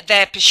might be that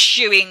they're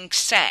pursuing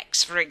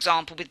sex, for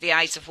example, with the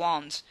Ace of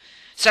Wands.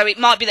 So it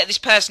might be that this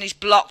person is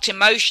blocked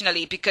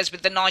emotionally, because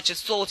with the Knight of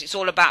Swords it's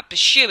all about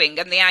pursuing,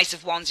 and the Ace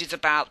of Wands is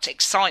about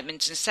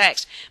excitement and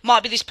sex.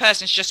 Might be this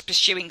person's just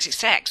pursuing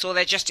sex, or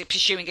they're just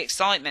pursuing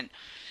excitement.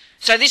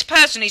 So this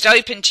person is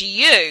open to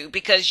you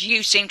because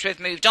you seem to have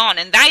moved on,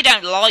 and they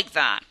don't like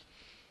that.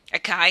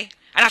 Okay?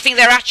 And I think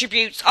their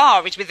attributes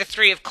is with the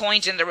Three of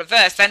Coins in the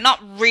reverse. They're not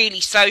really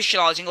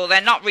socialising, or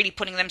they're not really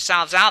putting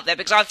themselves out there,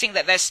 because I think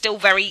that they're still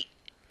very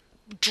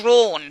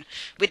drawn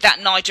with that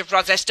Knight of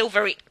Rods. They're still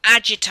very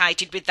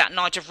agitated with that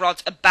Knight of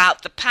Rods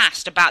about the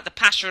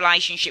past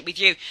relationship with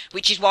you,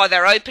 which is why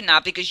they're open now,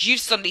 because you've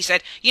suddenly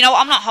said, you know,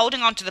 I'm not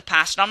holding on to the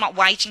past, and I'm not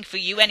waiting for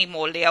you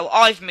anymore, Leo.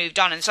 I've moved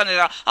on. And suddenly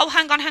they're like, oh,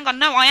 hang on,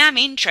 no, I am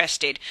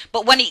interested.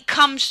 But when it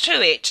comes to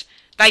it,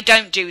 they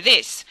don't do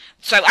this.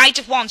 So Eight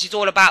of Wands is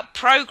all about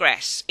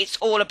progress. It's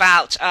all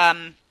about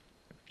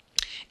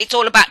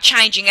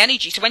changing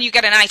energy. So when you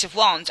get an Eight of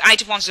Wands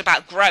is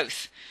about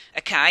growth.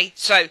 Okay,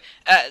 so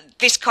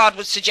this card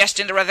would suggest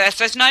in the reverse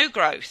there's no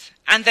growth,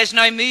 and there's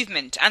no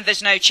movement, and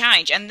there's no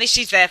change, and this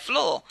is their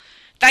flaw.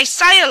 They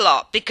say a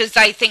lot because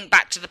they think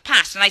back to the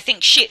past, and they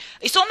think, shit,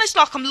 it's almost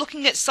like I'm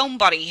looking at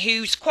somebody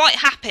who's quite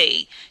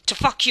happy to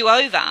fuck you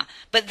over,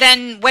 but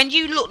then when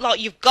you look like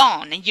you've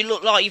gone, and you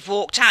look like you've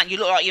walked out, and you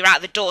look like you're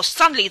out the door,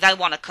 suddenly they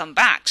want to come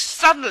back.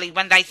 Suddenly,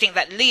 when they think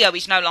that Leo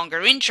is no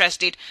longer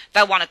interested,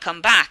 they want to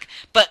come back.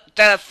 But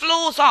the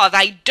flaws are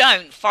they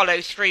don't follow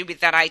through with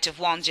that Eight of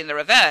Wands in the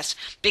reverse,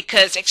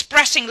 because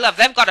expressing love,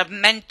 they've got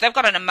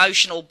an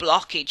emotional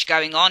blockage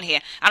going on here,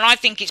 and I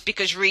think it's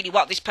because really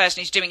what this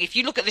person is doing, if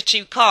you look at the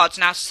two cards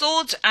now,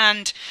 Swords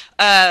and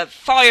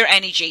fire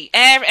energy,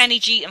 air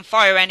energy and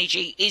fire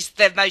energy is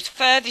the most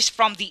furthest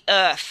from the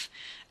earth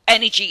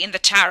energy in the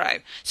tarot.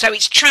 So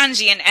it's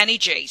transient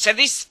energy. So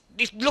this,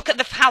 look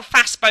at how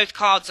fast both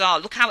cards are.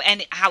 Look how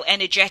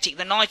energetic.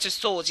 The Knight of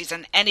Swords is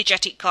an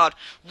energetic card,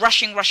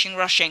 rushing.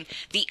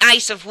 The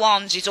Ace of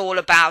Wands is all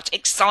about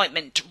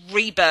excitement,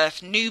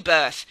 rebirth, new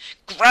birth,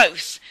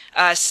 growth,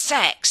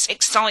 sex,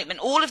 excitement,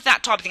 all of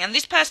that type of thing. And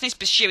this person is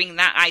pursuing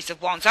that Ace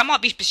of Wands. They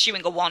might be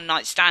pursuing a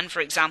one-night stand, for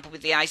example,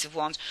 with the Ace of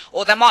Wands,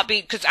 or they might be,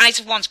 because Ace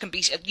of Wands can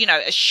be, you know,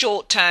 a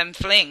short-term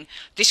fling.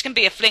 This can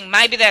be a fling.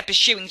 Maybe they're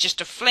pursuing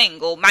just a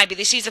fling, or maybe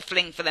this is a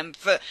fling for them.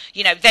 For,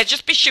 you know, they're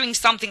just pursuing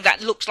something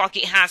that looks like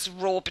it has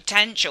raw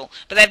potential,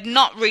 but they've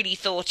not really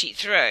thought it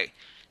through.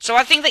 So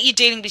I think that you're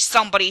dealing with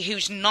somebody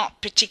who's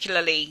not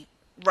particularly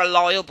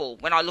reliable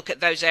when I look at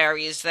those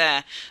areas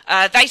there.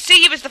 They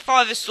see you as the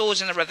Five of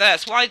Swords in the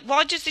reverse.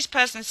 Why does this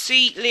person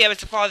see Leo as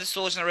the Five of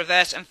Swords in the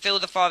reverse and feel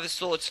the Five of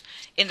Swords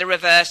in the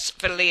reverse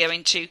for Leo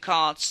in two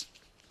cards?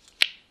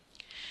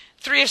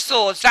 Three of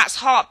Swords, that's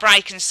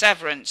heartbreak and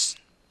severance.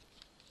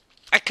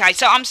 Okay,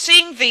 so I'm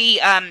seeing the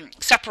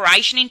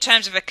separation in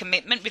terms of a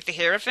commitment with the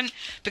Hierophant,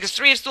 because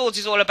Three of Swords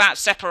is all about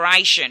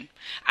separation,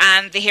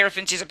 and the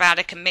Hierophant is about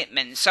a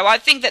commitment. So I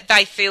think that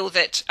they feel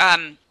that,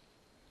 and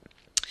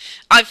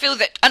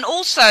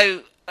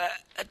also,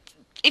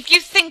 if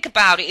you think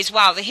about it as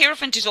well, the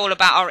Hierophant is all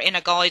about our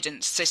inner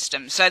guidance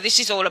system. So this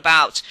is all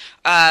about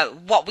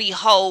what we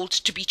hold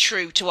to be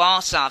true to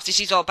ourselves.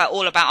 This is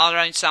all about our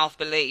own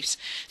self-beliefs.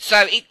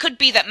 So it could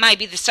be that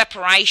maybe the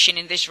separation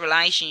in this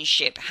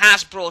relationship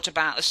has brought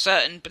about a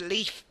certain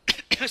belief,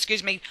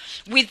 excuse me,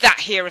 with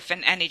that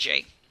Hierophant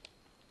energy.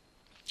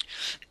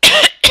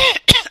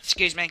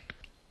 Excuse me.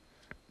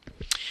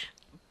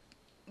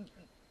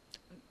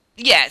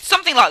 Yeah,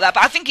 something like that.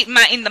 But I think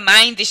in the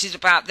main, this is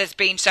about there's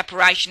been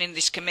separation in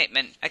this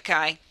commitment,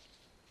 okay?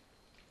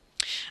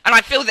 And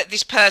I feel that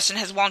this person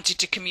has wanted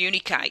to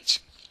communicate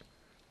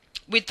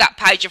with that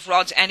Page of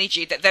Rods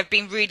energy, that they've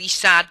been really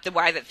sad the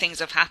way that things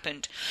have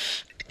happened.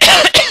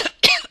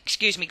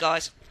 Excuse me,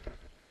 guys.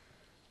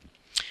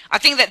 I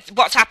think that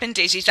what's happened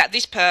is that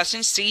this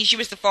person sees you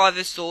as the Five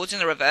of Swords in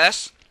the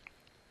reverse.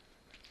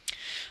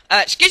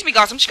 Excuse me,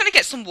 guys, I'm just going to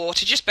get some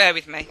water. Just bear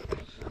with me.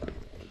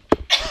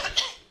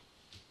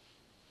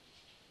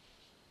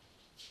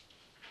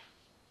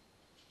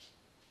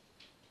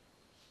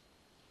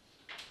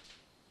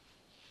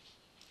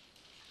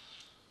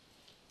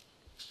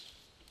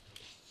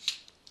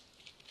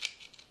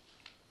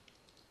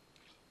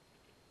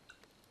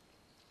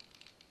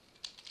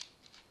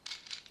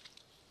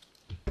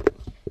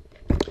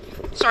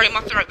 Sorry,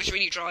 my throat was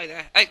really dry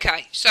there.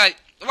 Okay, so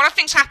what I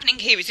think's happening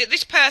here is that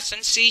this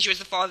person sees you as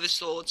the Five of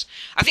Swords.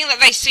 I think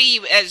that they see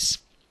you as...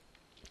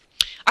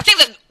 I think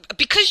that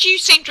because you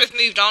seem to have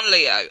moved on,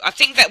 Leo, I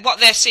think that what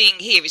they're seeing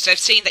here is they've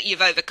seen that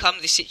you've overcome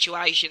this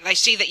situation. They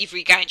see that you've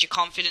regained your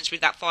confidence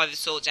with that Five of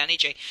Swords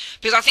energy.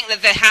 Because I think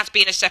that there has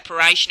been a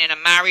separation in a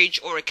marriage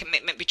or a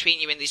commitment between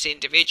you and this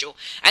individual.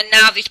 And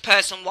now this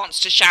person wants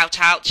to shout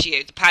out to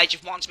you. The Page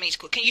of Wands means...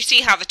 Can you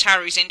see how the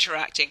tarot is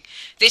interacting?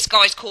 This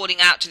guy's calling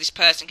out to this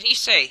person. Can you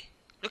see?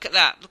 Look at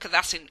that. Look at that.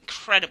 That's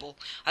incredible.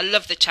 I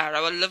love the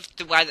tarot. I love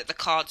the way that the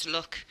cards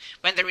look.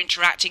 When they're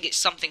interacting, it's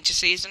something to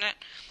see, isn't it?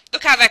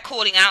 Look how they're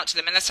calling out to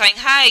them and they're saying,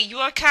 hey,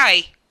 you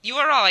okay? You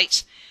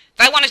alright?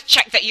 They want to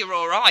check that you're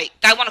alright.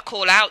 They want to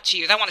call out to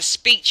you. They want to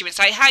speak to you and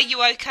say, hey,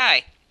 you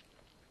okay?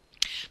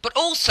 But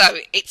also,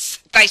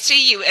 they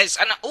see you as,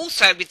 and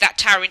also with that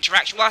tarot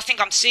interaction, what I think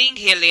I'm seeing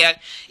here, Leo,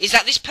 is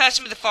that this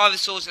person with the Five of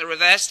Swords in the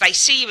reverse, they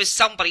see you as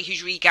somebody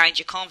who's regained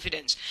your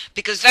confidence.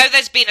 Because though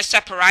there's been a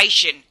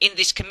separation in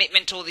this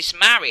commitment or this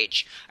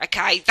marriage,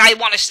 okay, they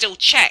want to still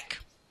check.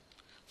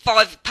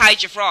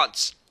 Page of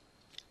Rods.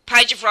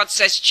 Page of Rods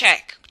says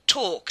check.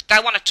 Talk. They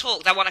want to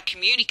talk. They want to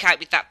communicate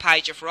with that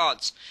Page of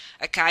Rods.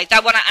 Okay, they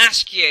want to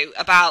ask you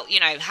about, you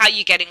know, how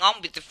you're getting on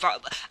with the...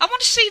 I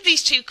want to see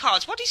these two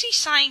cards. What is he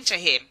saying to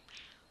him?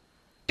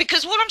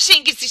 Because what I'm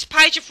seeing is this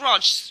Page of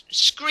Rods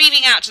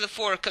screaming out to the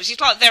Four of Cups. It's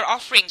like they're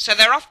offering, so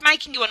they're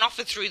making you an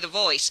offer through the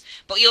voice,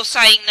 but you're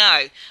saying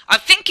no. I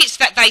think it's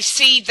that they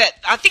see that,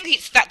 I think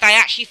it's that they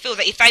actually feel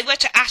that if they were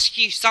to ask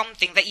you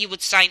something that you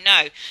would say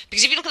no.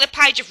 Because if you look at the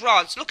Page of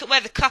Rods, look at where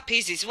the cup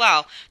is as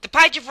well. The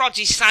Page of Rods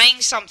is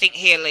saying something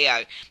here,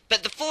 Leo.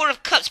 But the Four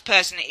of Cups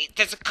person,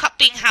 there's a cup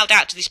being held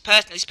out to this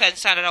person. This person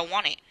said, I don't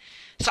want it.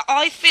 So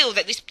I feel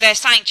that they're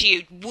saying to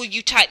you, will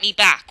you take me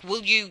back?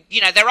 Will you,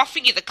 they're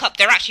offering you the cup.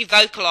 They're actually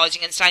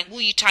vocalising and saying,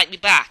 will you take me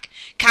back?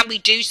 Can we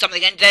do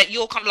something? And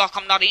you're kind of like,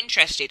 I'm not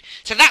interested.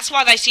 So that's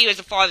why they see you as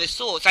the Five of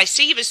Swords. They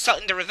see you as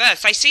in the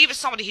reverse. They see you as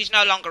somebody who's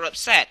no longer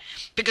upset.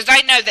 Because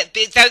they know that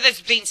though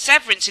there's been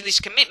severance in this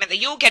commitment,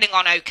 that you're getting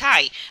on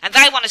okay. And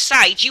they want to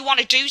say, do you want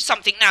to do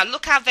something now?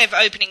 Look how they're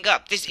opening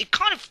up. It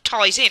kind of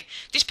ties in.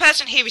 This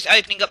person here is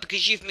opening up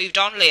because you've moved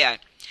on, Leo.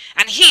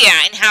 And here,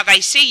 in how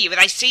they see you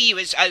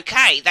as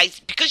okay.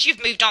 Because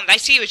you've moved on, they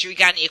see you as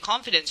regaining your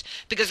confidence.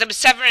 Because there was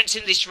severance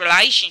in this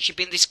relationship,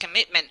 in this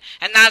commitment.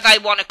 And now they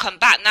want to come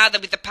back. Now they're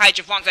with the Page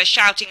of Wands, they're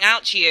shouting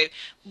out to you,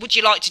 would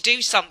you like to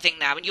do something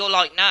now? And you're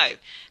like, no.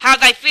 How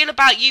they feel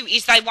about you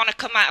is they want to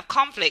come out of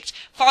conflict.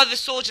 Five of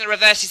Swords in the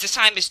reverse is the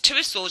same as Two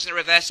of Swords in the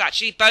reverse.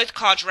 Actually, both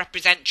cards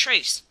represent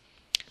truce.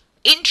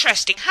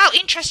 Interesting. How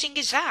interesting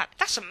is that?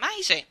 That's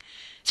amazing.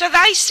 So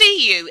they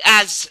see you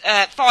as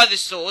Five of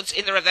Swords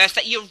in the reverse,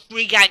 that you've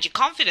regained your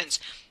confidence.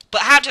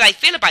 But how do they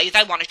feel about you?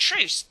 They want a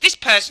truce. This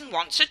person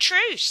wants a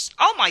truce.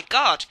 Oh my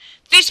God.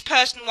 This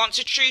person wants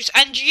a truce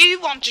and you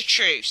want a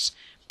truce.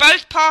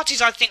 Both parties,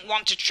 I think,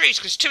 want a truce,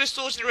 because Two of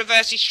Swords in the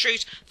reverse is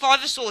truce,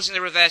 Five of Swords in the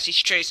reverse is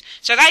truce.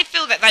 So they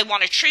feel that they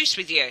want a truce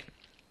with you.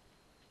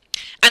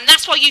 And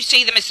that's why you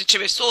see them as the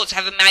Two of Swords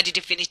having made a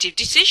definitive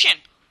decision.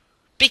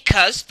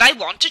 Because they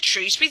want a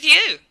truce with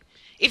you.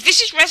 If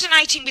this is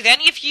resonating with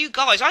any of you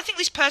guys, I think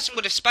this person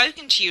would have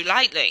spoken to you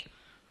lately.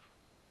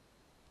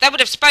 They would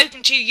have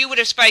spoken to you, you would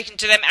have spoken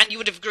to them, and you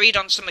would have agreed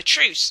on some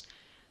truce.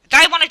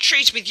 They want a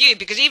truce with you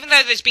because even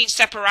though there's been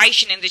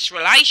separation in this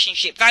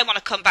relationship, they want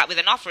to come back with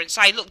an offer and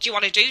say, look, do you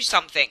want to do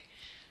something?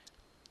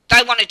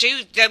 They want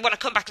to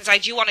come back and say,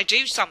 do you want to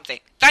do something?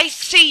 They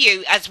see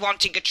you as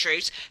wanting a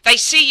truce. They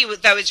see you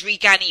though as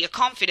regaining your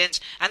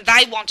confidence, and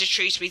they want a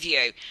truce with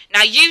you.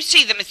 Now you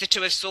see them as the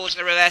Two of Swords in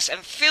the reverse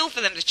and feel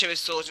for them the Two of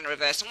Swords in the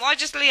reverse. And why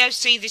does Leo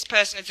see this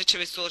person as the Two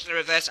of Swords in the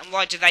reverse, and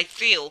why do they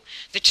feel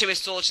the Two of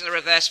Swords in the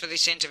reverse for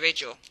this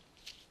individual?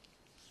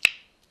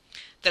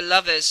 The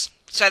Lovers.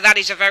 So that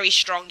is a very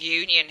strong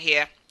union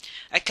here.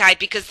 Okay,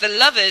 because the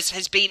Lovers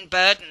has been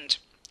burdened.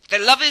 The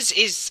Lovers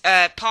is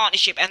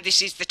partnership, and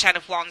this is the Ten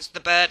of Wands,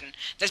 the burden.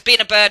 There's been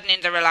a burden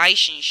in the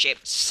relationship.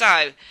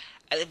 So,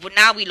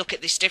 now we look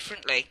at this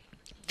differently.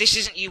 This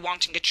isn't you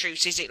wanting a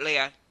truce, is it,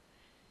 Leo?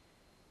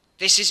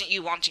 This isn't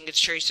you wanting a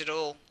truce at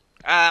all.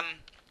 What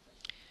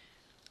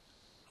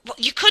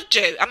you could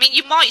do, I mean,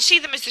 you might see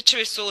them as the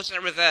Two of Swords in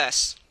the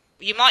reverse.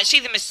 You might see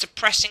them as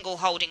suppressing or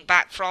holding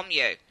back from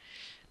you,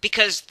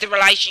 because the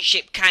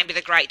relationship came with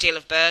a great deal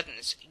of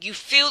burdens. You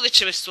feel the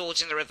Two of Swords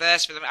in the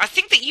reverse for them. I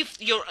think that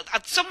you're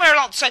somewhere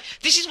along. So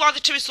this is why the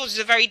Two of Swords is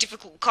a very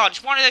difficult card.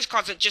 It's one of those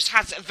cards that just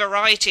has a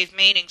variety of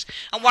meanings.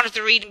 And one of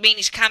the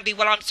meanings can be,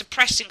 well, I'm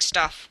suppressing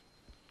stuff.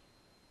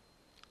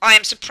 I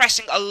am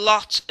suppressing a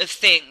lot of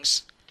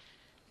things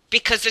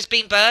because there's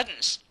been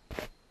burdens.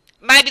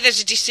 Maybe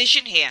there's a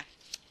decision here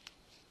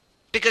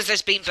because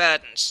there's been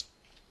burdens.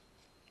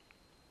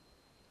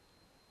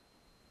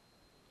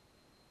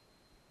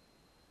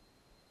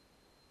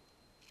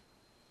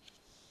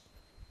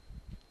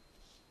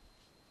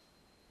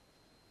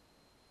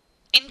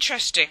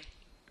 Interesting.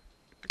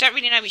 I don't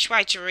really know which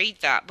way to read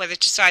that, whether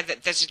to say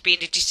that there's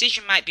been a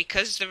decision made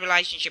because the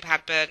relationship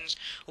had burdens,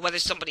 or whether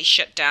somebody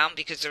shut down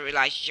because the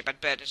relationship had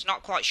burdens.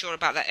 Not quite sure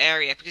about that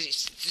area, because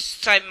it's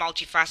just so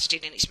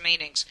multifaceted in its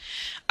meanings.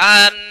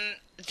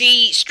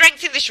 The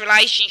strength in this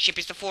relationship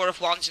is the Four of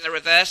Wands in the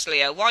reverse,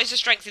 Leo. Why is the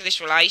strength in this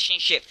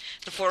relationship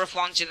the Four of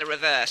Wands in the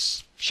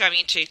reverse? Show me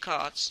in 2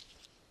 cards.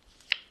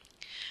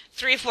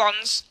 Three of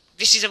Wands.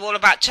 This is all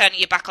about turning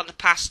your back on the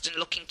past and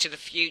looking to the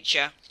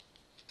future.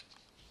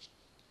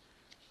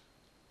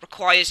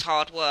 Requires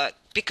hard work,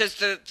 because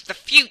the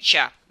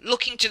future,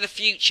 looking to the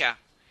future,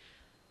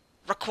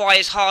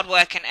 requires hard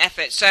work and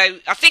effort. So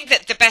I think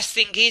that the best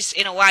thing is,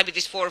 in a way, with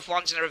this Four of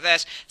Wands in the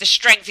reverse, the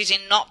strength is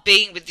in not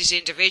being with this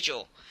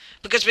individual.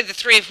 Because with the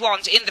Three of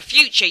Wands, in the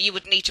future, you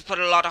would need to put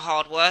a lot of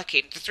hard work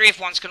in. The Three of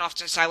Wands can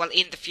often say, well,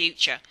 in the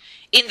future,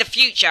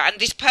 and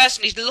this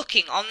person is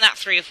looking on that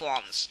Three of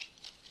Wands.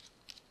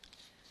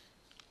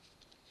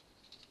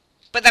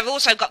 But they've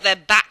also got their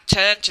back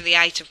turned to the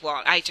Eight of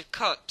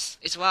Cups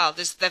as well.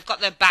 They've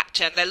got their back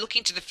turned. They're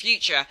looking to the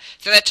future,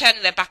 so they're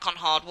turning their back on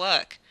hard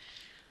work.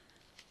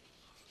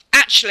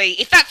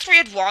 Actually, if that Three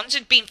of Wands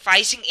had been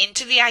facing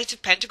into the Eight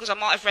of Pentacles, I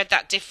might have read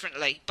that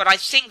differently. But I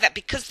think that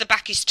because the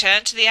back is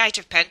turned to the Eight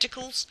of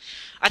Pentacles,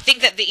 I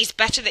think that it's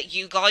better that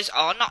you guys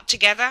are not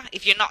together,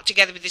 if you're not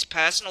together with this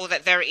person, or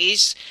that there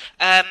is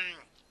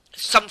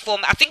some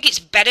form. I think it's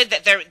better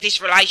that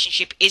this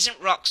relationship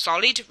isn't rock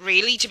solid,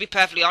 really, to be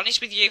perfectly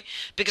honest with you,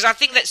 because I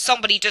think that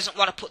somebody doesn't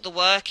want to put the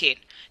work in.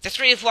 The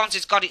Three of Wands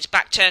has got its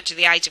back turned to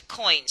the Eight of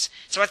Coins.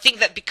 So I think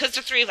that because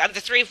the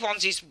Three of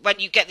Wands is, when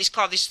you get this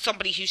card, this is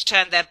somebody who's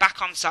turned their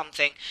back on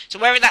something. So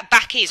wherever that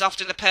back is,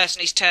 often the person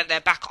has turned their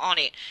back on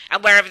it.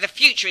 And wherever the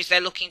future is, they're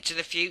looking to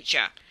the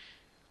future.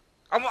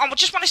 I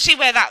just want to see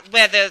where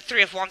the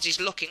Three of Wands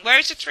is looking. Where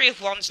is the Three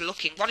of Wands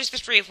looking? What is the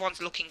Three of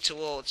Wands looking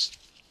towards?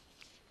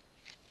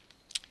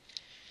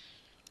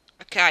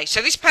 Okay,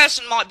 so this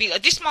person might be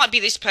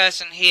this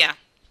person here.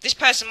 This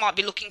person might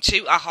be looking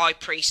to a High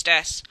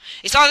Priestess.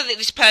 It's either that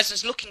this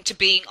person's looking to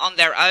being on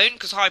their own,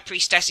 because High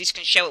Priestesses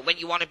can show it when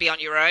you want to be on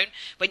your own,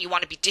 when you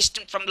want to be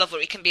distant from love, or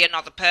it can be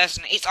another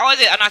person. It's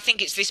either, and I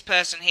think it's this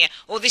person here,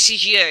 or this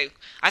is you.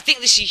 I think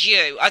this is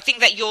you. I think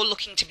that you're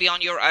looking to be on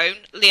your own,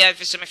 Leo,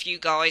 for some of you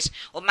guys,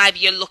 or maybe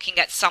you're looking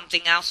at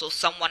something else or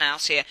someone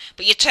else here,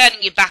 but you're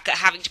turning your back at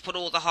having to put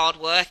all the hard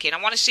work in.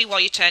 I want to see why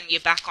you're turning your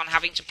back on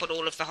having to put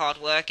all of the hard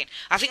work in.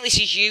 I think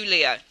this is you,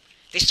 Leo,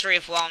 this Three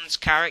of Wands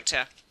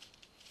character.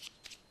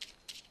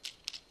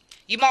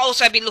 You might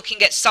also be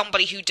looking at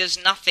somebody who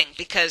does nothing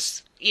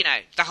because, you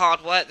know, the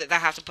hard work that they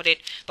have to put in.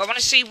 But I want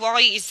to see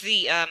why is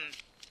the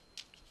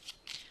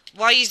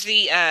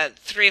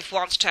Three of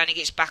Wands turning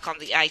its back on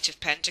the Eight of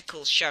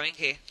Pentacles showing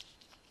here.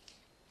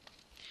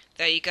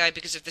 There you go,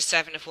 because of the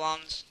Seven of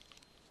Wands.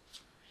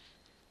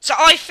 So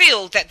I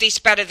feel that it's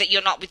better that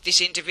you're not with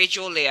this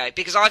individual, Leo,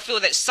 because I feel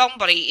that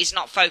somebody is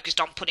not focused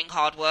on putting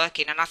hard work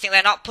in, and I think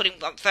they're not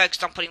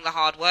focused on putting the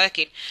hard work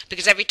in,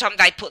 because every time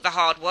they put the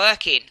hard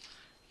work in,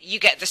 you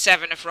get the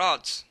Seven of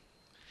Rods.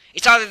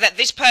 It's either that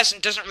this person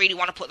doesn't really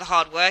want to put the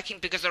hard work in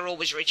because they're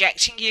always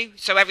rejecting you.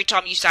 So every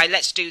time you say,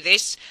 let's do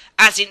this,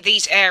 as in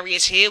these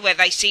areas here where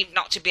they seem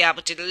not to be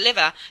able to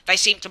deliver, they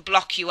seem to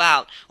block you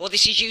out. Or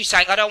this is you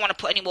saying, I don't want to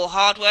put any more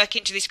hard work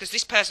into this because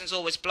this person's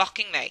always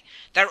blocking me.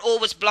 They're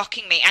always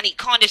blocking me. And it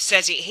kind of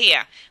says it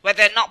here, where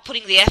they're not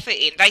putting the effort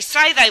in. They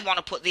say they want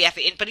to put the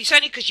effort in, but it's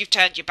only because you've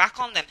turned your back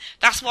on them.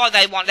 That's why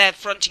they're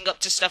fronting up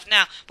to stuff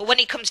now. But when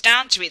it comes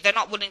down to it, they're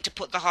not willing to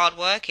put the hard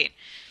work in.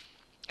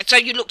 And so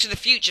you look to the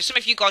future. Some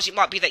of you guys, it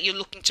might be that you're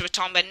looking to a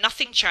time where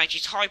nothing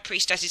changes. High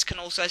priestesses can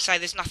also say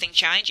there's nothing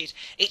changes.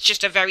 It's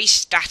just a very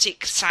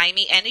static,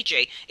 samey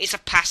energy. It's a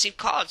passive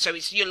card. So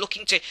you're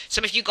looking to,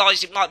 some of you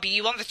guys, it might be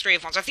you on the Three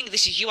of Wands. I think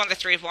this is you on the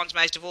Three of Wands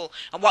most of all.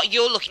 And what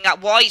you're looking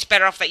at, why it's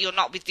better off that you're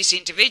not with this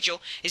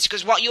individual, is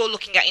because what you're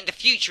looking at in the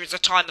future is a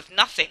time of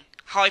nothing.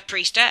 High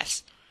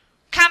priestess.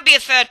 Can be a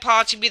third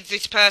party with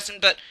this person,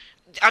 but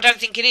I don't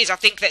think it is. I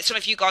think that some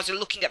of you guys are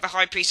looking at the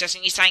High Priestess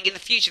and you're saying in the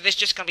future there's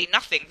just going to be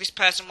nothing. This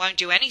person won't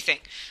do anything.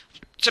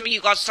 Some of you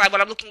guys say, well,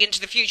 I'm looking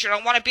into the future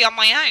and I want to be on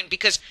my own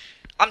because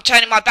I'm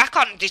turning my back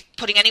on this,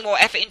 putting any more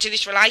effort into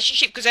this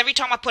relationship, because every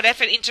time I put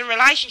effort into a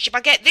relationship, I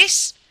get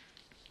this.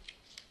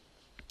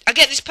 I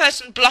get this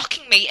person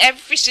blocking me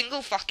every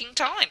single fucking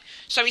time.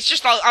 So it's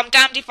just like, I'm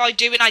damned if I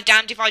do and I'm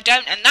damned if I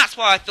don't. And that's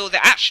why I feel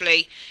that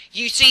actually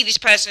you see this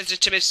person as the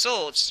Two of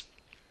Swords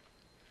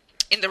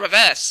in the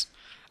reverse.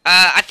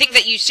 I think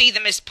that you see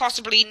them as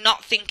possibly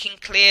not thinking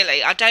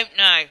clearly. I don't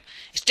know.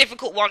 It's a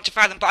difficult one to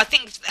fathom, but I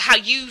think how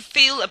you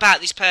feel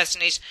about this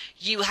person is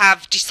you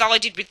have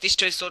decided with this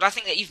Two of Swords. I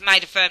think that you've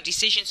made a firm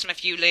decision, some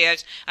of you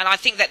Leos, and I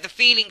think that the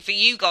feeling for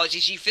you guys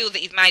is you feel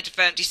that you've made a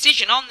firm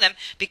decision on them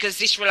because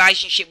this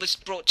relationship was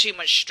brought too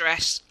much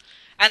stress.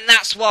 And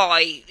that's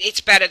why it's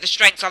better, the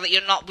strengths are that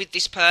you're not with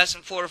this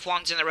person, Four of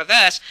Wands in the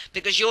reverse,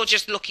 because you're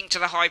just looking to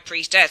the High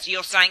Priestess.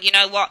 You're saying, you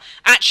know what,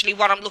 actually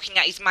what I'm looking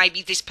at is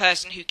maybe this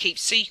person who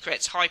keeps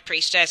secrets, High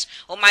Priestess,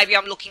 or maybe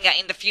I'm looking at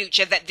in the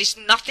future that this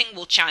nothing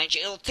will change.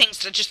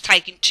 Things are just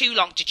taking too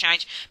long to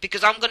change,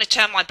 because I'm going to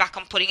turn my back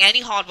on putting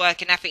any hard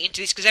work and effort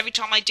into this, because every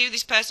time I do,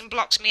 this person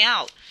blocks me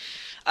out.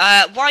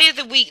 Why are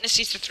the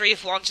weaknesses the Three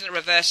of Wands in the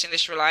reverse in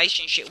this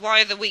relationship?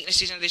 Why are the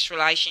weaknesses in this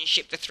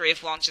relationship the Three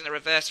of Wands in the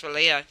reverse for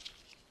Leo?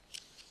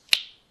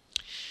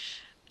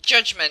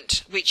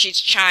 Judgment, which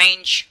is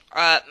change,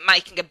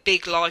 making a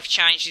big life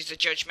change, is the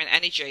Judgment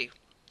energy.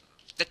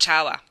 The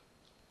Tower.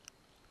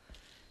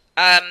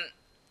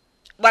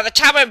 Well, the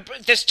Tower,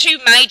 there's two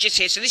majors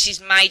here, so this is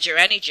major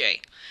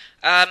energy.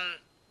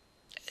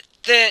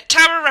 The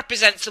Tower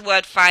represents the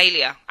word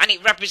failure, and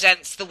it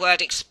represents the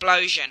word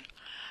explosion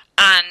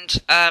and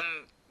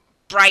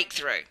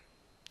breakthrough.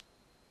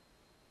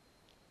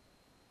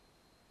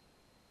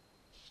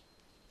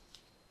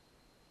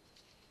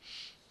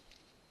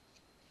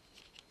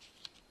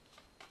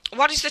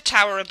 What is the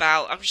Tower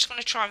about? I'm just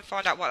going to try and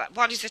find out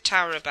what is the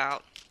Tower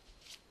about.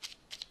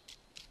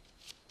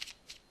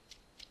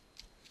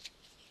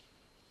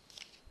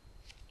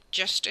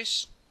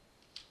 Justice.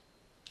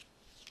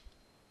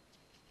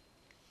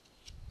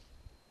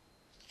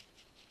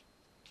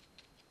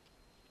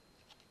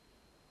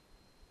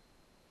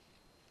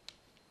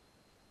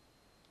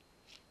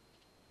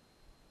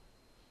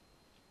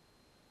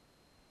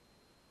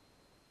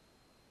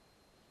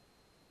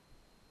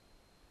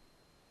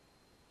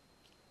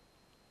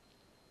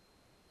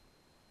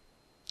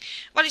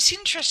 Well, it's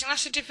interesting.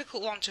 That's a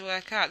difficult one to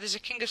work out. There's a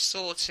King of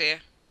Swords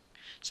here.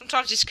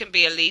 Sometimes this can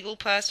be a legal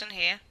person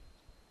here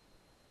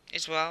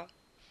as well.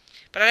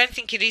 But I don't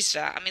think it is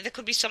that. I mean, there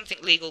could be something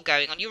legal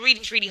going on. Your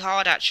reading's really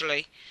hard,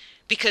 actually,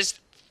 because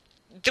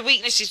the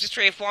weakness is the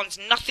Three of Wands.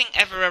 Nothing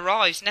ever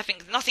arrives. Nothing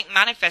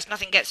manifests.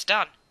 Nothing gets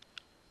done.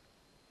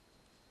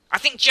 I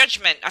think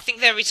Judgment. I think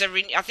there's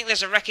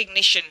a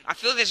recognition. I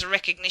feel there's a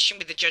recognition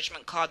with the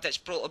Judgment card that's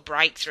brought a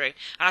breakthrough,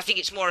 and I think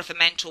it's more of a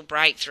mental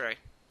breakthrough.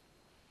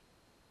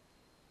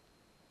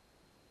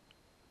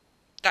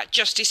 That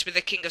Justice with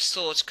the King of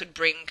Swords could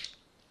bring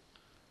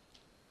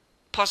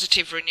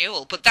positive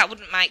renewal, but that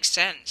wouldn't make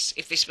sense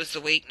if this was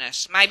the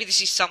weakness. Maybe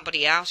this is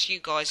somebody else you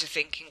guys are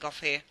thinking of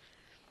here.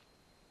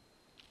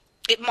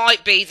 It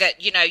might be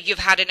that, you know, you've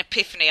had an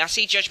epiphany. I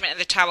see Judgment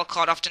and the Tower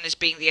card often as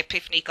being the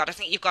epiphany card. I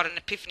think you've got an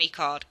epiphany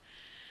card.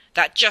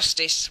 That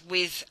Justice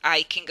with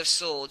a King of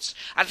Swords.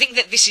 I think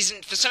that this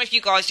isn't, for some of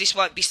you guys, this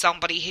won't be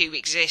somebody who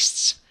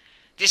exists.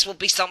 This will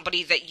be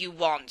somebody that you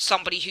want,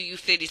 somebody who you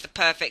feel is the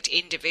perfect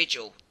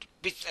individual.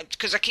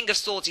 Because a King of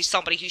Swords is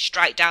somebody who's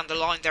straight down the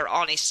line, they're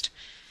honest,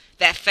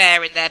 they're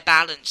fair and they're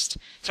balanced.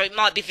 So it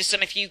might be for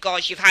some of you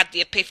guys, you've had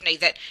the epiphany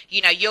that,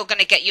 you know, you're going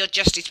to get your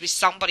justice with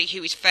somebody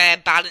who is fair,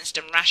 balanced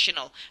and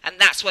rational. And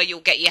that's where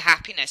you'll get your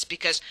happiness,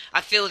 because I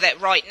feel that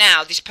right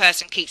now this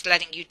person keeps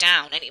letting you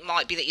down. And it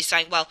might be that you're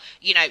saying, well,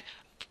 you know,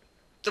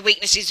 the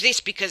weakness is this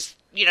because,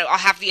 you know, I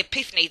have the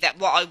epiphany that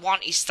what I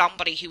want is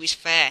somebody who is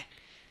fair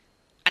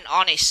and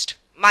honest.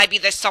 Maybe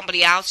there's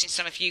somebody else in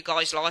some of you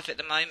guys' life at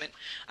the moment.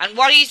 And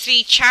what is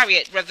the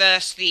Chariot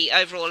reverse the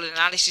overall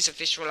analysis of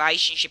this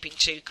relationship in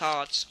two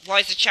cards? Why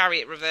is the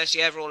Chariot reverse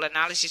the overall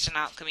analysis and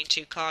outcome in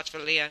two cards for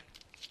Leo?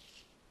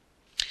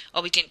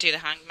 Oh, we didn't do the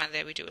Hangman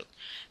there, we do it.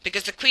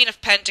 Because the Queen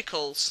of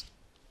Pentacles.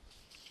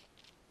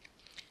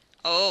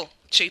 Oh,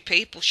 two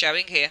people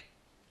showing here.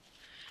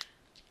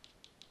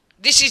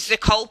 This is the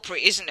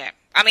culprit, isn't it?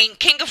 I mean,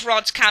 King of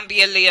Rods can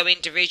be a Leo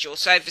individual,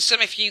 so for some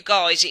of you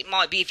guys, it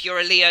might be if you're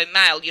a Leo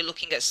male, you're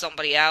looking at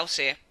somebody else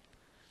here.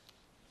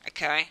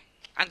 Okay?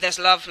 And there's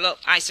love, look,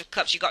 Ace of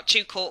Cups, you've got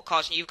two court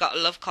cards and you've got a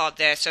love card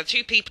there, so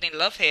two people in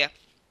love here.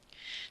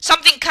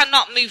 Something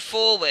cannot move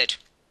forward.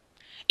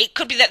 It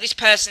could be that this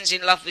person's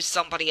in love with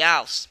somebody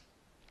else.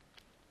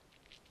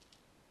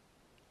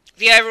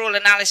 The overall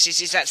analysis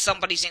is that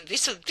somebody's in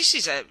this.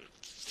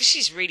 This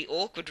is really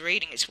awkward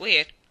reading. It's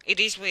weird.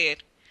 It is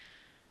weird.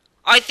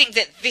 I think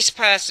that this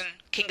person,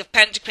 King of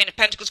Pentacles, Queen of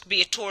Pentacles, could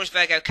be a Taurus,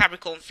 Virgo,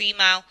 Capricorn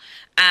female,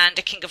 and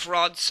a King of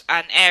Rods,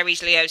 an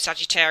Aries, Leo,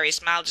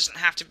 Sagittarius male. Doesn't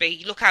have to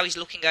be. Look how he's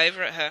looking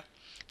over at her.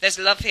 There's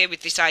love here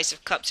with this Ace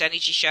of Cups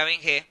energy showing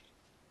here.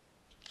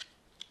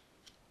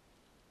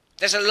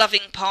 There's a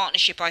loving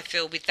partnership, I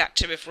feel, with that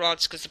Two of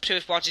Rods, because the Two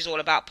of Rods is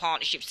all about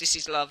partnerships. This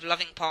is love,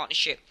 loving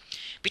partnership.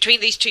 Between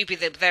these two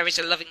people, there is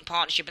a loving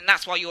partnership, and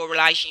that's why your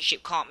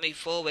relationship can't move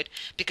forward.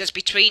 Because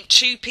between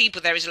two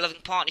people, there is a loving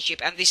partnership,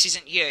 and this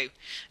isn't you.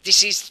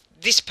 This is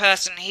this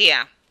person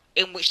here,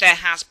 in which there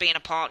has been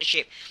a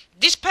partnership.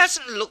 This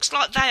person looks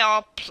like they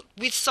are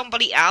with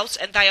somebody else,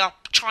 and they are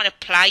trying to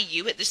play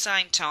you at the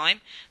same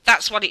time.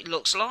 That's what it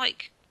looks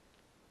like.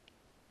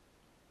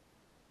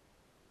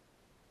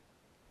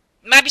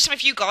 Maybe some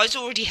of you guys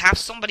already have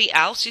somebody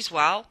else as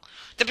well.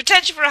 The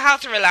potential for a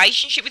healthy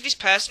relationship with this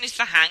person is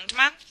the Hanged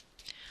Man.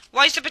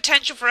 Why is the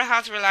potential for a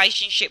healthy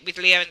relationship with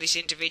Leo and this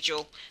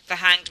individual the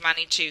Hanged Man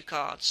in 2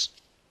 cards?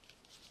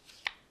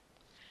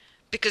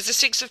 Because the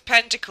Six of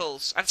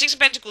Pentacles, and Six of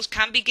Pentacles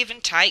can be give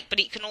and take,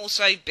 but it can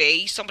also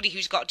be somebody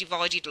who's got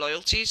divided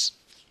loyalties.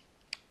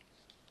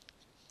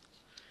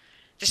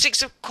 The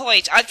Six of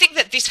Coins, I think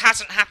that this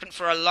hasn't happened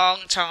for a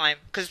long time,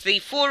 because the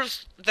Four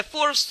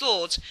of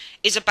Swords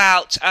is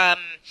about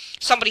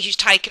somebody who's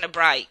taken a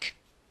break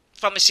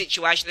from a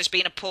situation. There's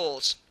been a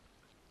pause.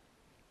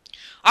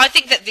 I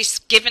think that this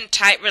give and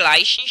take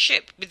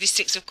relationship with this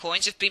Six of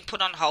Coins has been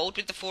put on hold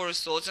with the Four of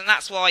Swords, and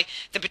that's why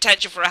the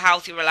potential for a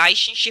healthy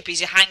relationship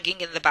is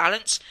hanging in the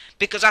balance,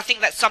 because I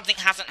think that something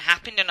hasn't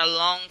happened in a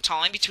long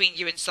time between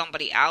you and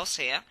somebody else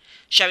here,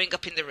 showing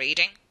up in the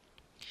reading.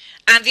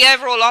 And the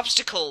overall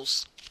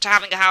obstacles to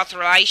having a healthy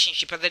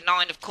relationship are the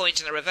Nine of Coins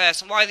in the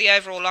reverse. And why are the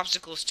overall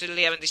obstacles to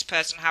Leo and this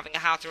person having a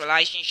healthy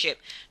relationship?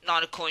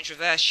 Nine of Coins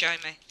reverse, show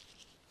me.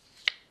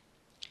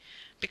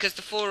 Because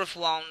the Four of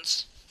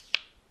Wands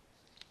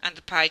and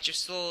the Page of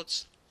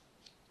Swords.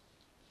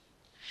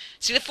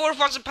 See, the Four of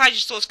Wands and Page of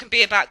Swords can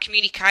be about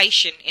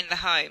communication in the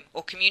home,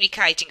 or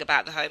communicating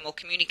about the home, or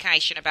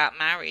communication about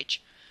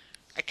marriage.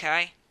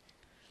 Okay?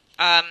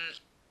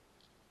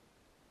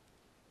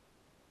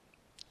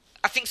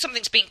 I think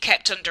something's being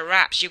kept under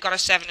wraps. You've got a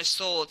Seven of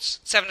Swords.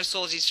 Seven of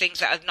Swords is things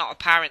that are not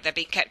apparent. They're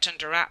being kept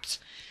under wraps.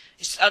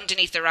 It's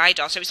underneath the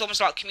radar. So it's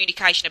almost like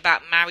communication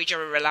about marriage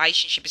or a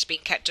relationship is being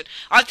kept.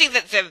 I think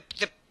that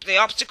the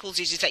obstacles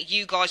is that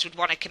you guys would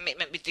want a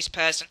commitment with this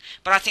person,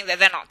 but I think that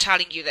they're not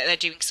telling you that they're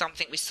doing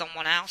something with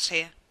someone else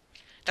here.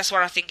 That's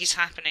what I think is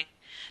happening.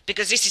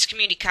 Because this is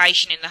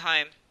communication in the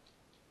home.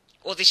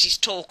 Or this is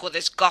talk, or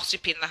there's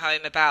gossip in the home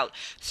about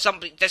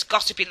somebody. There's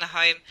gossip in the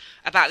home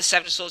about the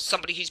Seven of Swords,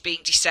 somebody who's being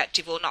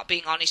deceptive or not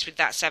being honest with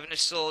that Seven of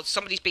Swords.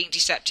 Somebody's being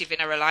deceptive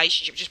in a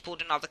relationship. Just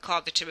pulled another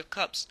card, the Two of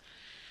Cups.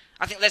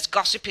 I think there's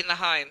gossip in the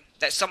home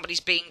that somebody's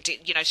being,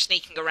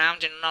 sneaking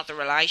around in another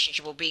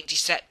relationship or being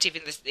deceptive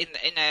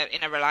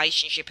in a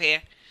relationship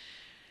here.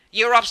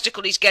 Your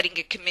obstacle is getting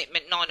a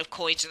commitment, Nine of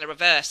Coins in the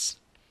reverse.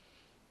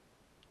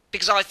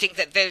 Because I think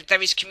that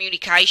there is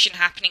communication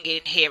happening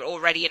in here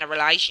already in a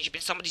relationship,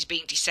 and somebody's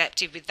being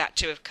deceptive with that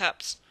Two of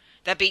Cups.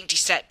 They're being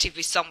deceptive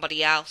with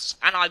somebody else,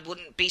 and I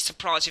wouldn't be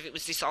surprised if it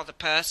was this other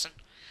person.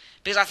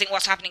 Because I think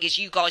what's happening is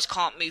you guys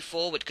can't move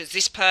forward, because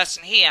this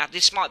person here,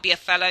 this might be a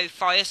fellow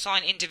fire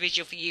sign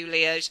individual for you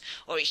Leos,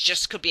 or it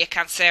just could be a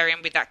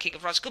Cancerian with that King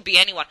of Rods, could be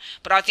anyone.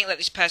 But I think that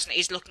this person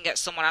is looking at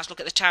someone else.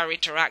 Look at the Tower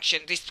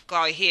interaction. This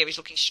guy here is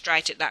looking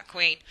straight at that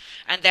Queen,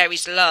 and there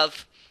is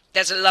love.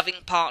 There's a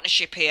loving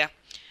partnership here.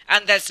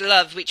 And there's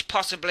love which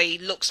possibly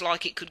looks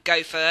like it could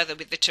go further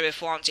with the Two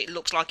of Wands. It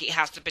looks like it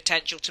has the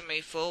potential to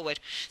move forward.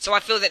 So I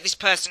feel that this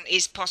person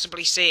is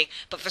possibly seeing,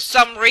 but for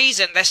some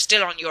reason they're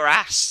still on your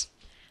ass.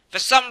 For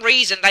some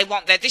reason they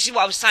want their, this is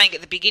what I was saying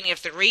at the beginning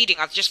of the reading.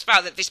 I just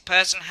felt that this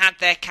person had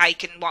their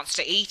cake and wants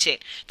to eat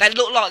it. They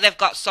look like they've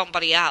got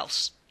somebody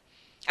else.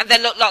 And they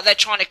look like they're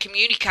trying to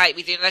communicate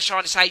with you, and they're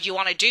trying to say, do you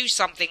want to do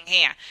something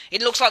here?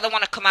 It looks like they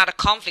want to come out of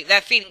conflict. Their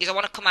feeling is, I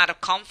want to come out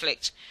of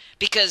conflict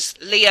because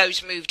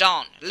Leo's moved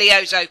on.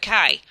 Leo's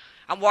okay.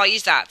 And why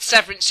is that?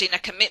 Severance in a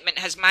commitment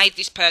has made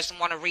this person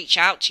want to reach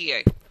out to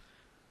you.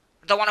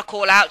 They want to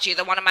call out to you.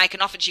 They want to make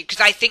an offer to you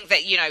because they think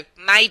that,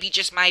 maybe,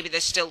 just maybe,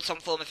 there's still some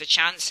form of a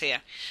chance here.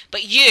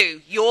 But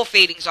your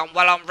feelings on,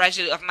 well, I'm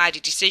resolute, I've made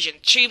a decision.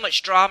 Too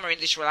much drama in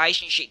this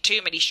relationship,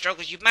 too many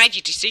struggles. You've made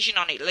your decision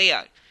on it,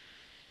 Leo.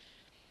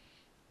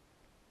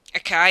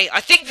 Okay,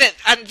 I think that,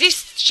 and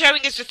this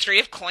showing us the Three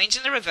of Coins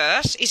in the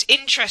reverse is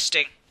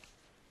interesting.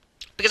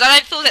 Because I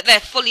don't feel that they're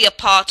fully a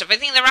part of, I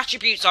think their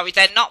attributes are,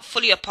 they're not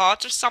fully a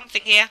part of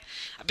something here.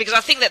 Because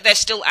I think that they're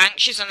still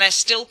anxious and they're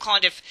still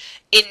kind of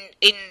in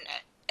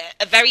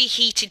a very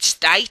heated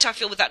state, I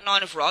feel, with that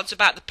Nine of Rods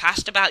about the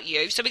past, about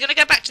you. So we're going to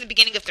go back to the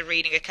beginning of the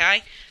reading,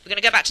 okay? We're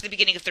going to go back to the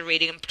beginning of the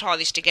reading and tie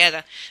this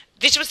together.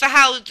 This was the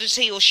how does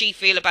he or she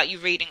feel about you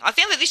reading. I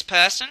think that this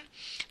person,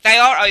 they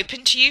are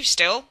open to you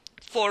still.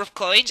 Four of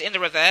Coins in the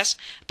reverse,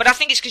 but I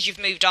think it's because you've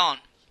moved on,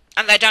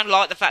 and they don't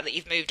like the fact that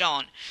you've moved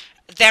on.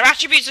 Their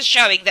attributes are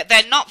showing that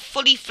they're not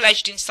fully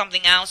fledged in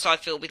something else, I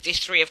feel, with this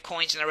Three of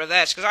Coins in the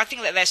reverse, because I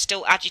think that they're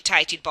still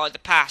agitated by the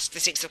past, the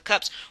Six of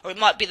Cups, or it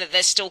might be that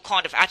they're still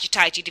kind of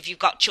agitated if you've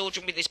got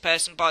children with this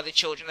person by the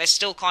children. They're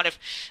still kind of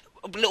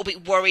a little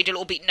bit worried, a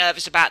little bit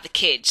nervous about the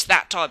kids,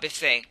 that type of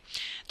thing.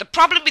 The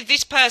problem with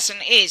this person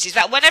is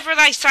that whenever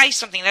they say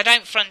something, they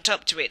don't front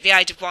up to it, the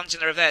Eight of Wands in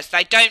the reverse.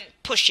 They don't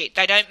push it,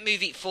 they don't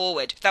move it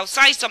forward. They'll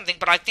say something,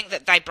 but I think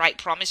that they break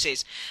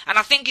promises. And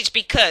I think it's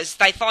because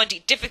they find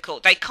it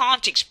difficult. They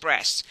can't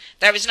express.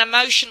 There is an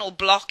emotional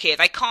block here.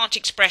 They can't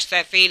express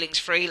their feelings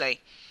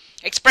freely.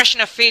 Expression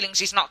of feelings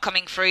is not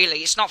coming freely.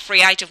 It's not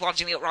free. Eight of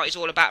Wands in the upright is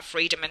all about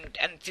freedom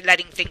and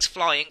letting things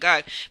fly and go.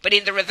 But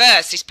in the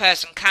reverse, this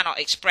person cannot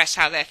express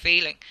how they're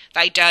feeling.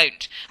 They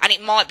don't. And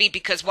it might be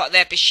because what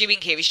they're pursuing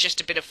here is just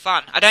a bit of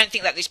fun. I don't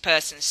think that this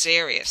person's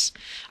serious.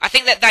 I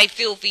think that they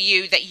feel for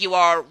you that you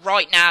are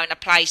right now in a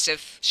place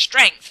of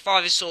strength,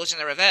 Five of Swords in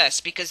the reverse,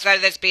 because though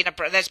there's been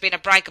a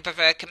breakup of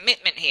a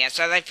commitment here,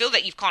 so they feel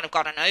that you've kind of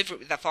gotten over it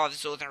with the Five of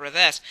Swords in the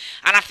reverse.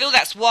 And I feel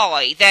that's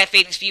why their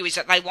feelings for you is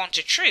that they want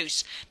a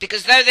truce, because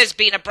though there's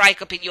been a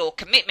breakup in your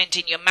commitment,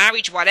 in your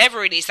marriage,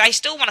 whatever it is, they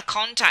still want to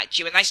contact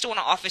you and they still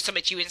want to offer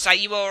something to you and say,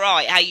 you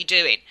alright, how you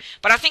doing?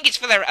 But I think it's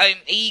for their own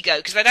ego,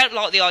 because they don't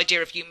like the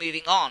idea of you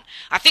moving on.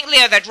 I think,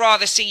 Leo, they'd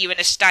rather see you in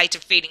a state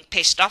of feeling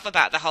pissed off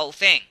about the whole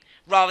thing,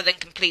 rather than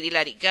completely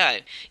let it go.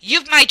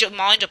 You've made your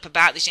mind up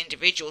about this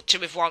individual,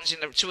 Two of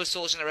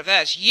Swords in the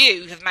reverse.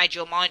 You have made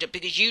your mind up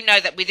because you know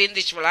that within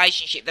this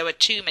relationship there were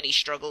too many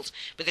struggles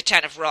with the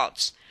Ten of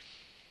Rods.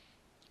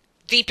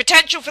 The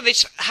potential for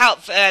this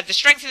help, the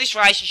strength of this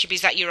relationship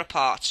is that you're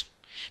apart.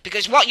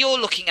 Because what you're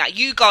looking at,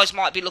 you guys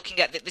might be looking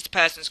at that this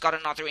person's got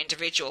another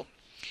individual.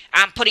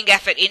 And putting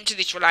effort into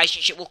this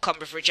relationship will come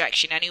with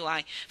rejection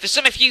anyway. For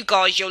some of you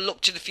guys, you'll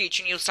look to the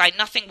future and you'll say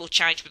nothing will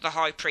change with the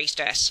High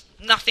Priestess.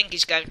 Nothing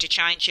is going to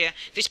change here.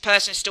 This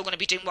person's still going to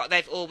be doing what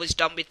they've always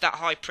done with that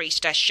High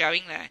Priestess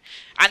showing there.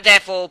 And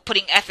therefore,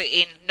 putting effort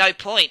in, no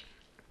point.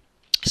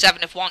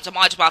 Seven of Wands, I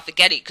might as well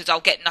forget it because I'll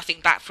get nothing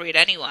back for it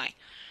anyway.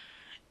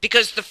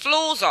 Because the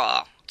flaws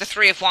are the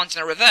Three of Wands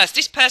in a reverse.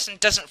 This person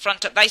doesn't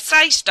front up. They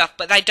say stuff,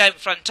 but they don't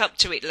front up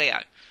to it,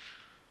 Leo.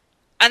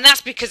 And that's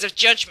because of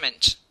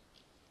judgment.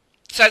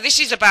 So this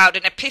is about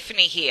an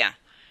epiphany here.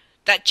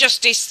 That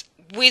justice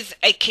with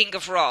a King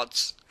of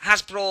Rods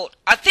has brought...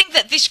 I think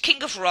that this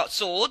King of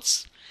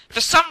Swords... For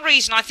some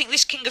reason, I think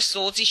this King of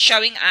Swords is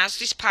showing as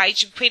this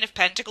page of Queen of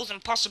Pentacles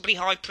and possibly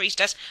High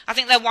Priestess. I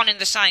think they're one and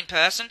the same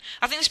person.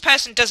 I think this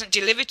person doesn't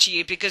deliver to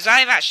you because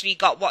they've actually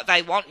got what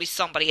they want with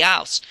somebody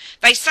else.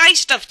 They say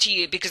stuff to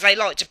you because they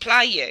like to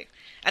play you.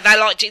 And they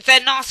like to, if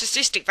they're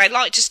narcissistic, they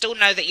like to still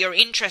know that you're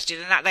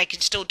interested and that they can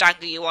still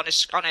dangle you on a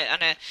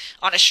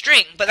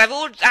string. But they've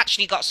all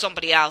actually got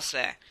somebody else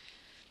there.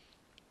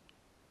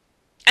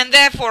 And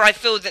therefore, I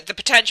feel that the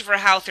potential for a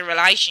healthy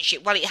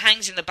relationship, well, it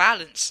hangs in the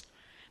balance.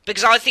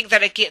 Because I think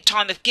that a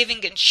time of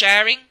giving and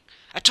sharing,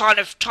 a time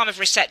of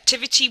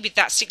receptivity with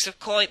that Six of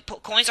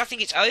Coins, I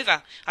think it's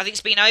over. I think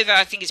it's been over.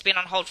 I think it's been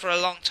on hold for a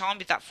long time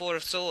with that Four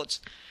of Swords.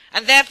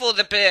 And therefore,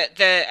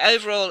 the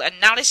overall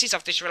analysis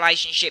of this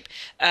relationship,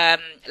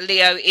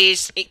 Leo,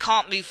 is it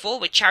can't move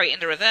forward, Chariot in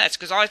the reverse.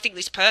 Because I think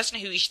this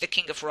person who is the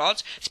King of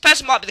Rods, this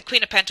person might be the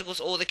Queen of Pentacles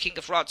or the King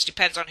of Rods,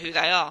 depends on who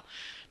they are.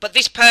 But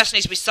this person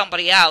is with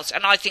somebody else,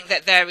 and I think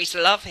that there is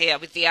love here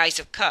with the Ace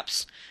of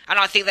Cups. And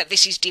I think that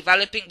this is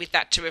developing with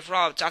that Two of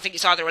Rods. I think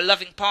it's either a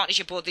loving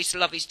partnership or this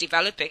love is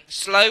developing.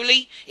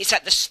 Slowly, it's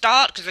at the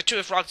start, because the Two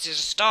of Rods is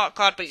a start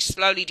card, but it's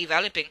slowly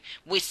developing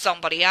with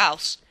somebody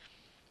else.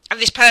 And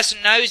this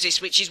person knows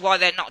this, which is why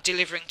they're not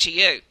delivering to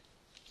you.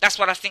 That's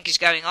what I think is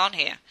going on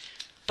here.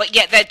 But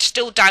yet they're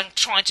still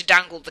trying to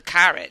dangle the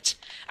carrot.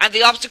 And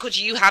the obstacle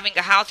to you having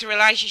a healthy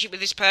relationship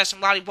with this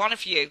person, well, one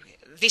of you,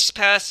 this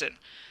person...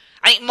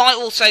 And it might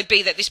also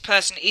be that this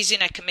person is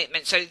in a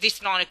commitment. So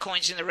this Nine of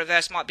Coins in the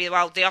reverse might be,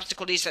 well, the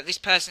obstacle is that this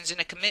person's in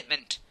a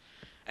commitment.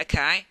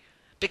 Okay?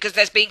 Because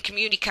there's been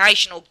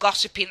communication or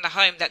gossip in the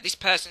home that this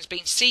person's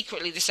been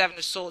secretly, the Seven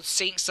of Swords,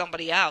 seeing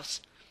somebody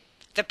else.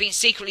 They've been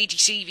secretly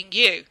deceiving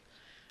you.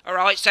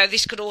 Alright, so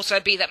this could also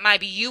be that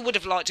maybe you would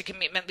have liked a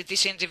commitment with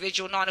this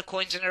individual, Nine of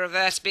Coins in a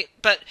reverse,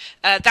 but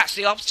that's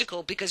the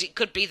obstacle, because it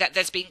could be that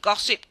there's been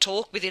gossip,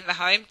 talk within the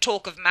home,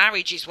 talk of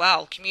marriage as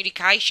well,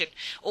 communication.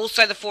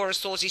 Also the Four of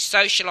Swords is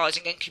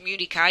socialising and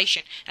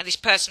communication, and this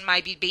person may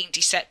be being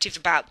deceptive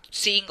about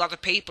seeing other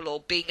people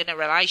or being in a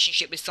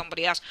relationship with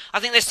somebody else. I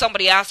think there's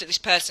somebody else that this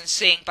person's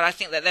seeing, but I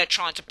think that they're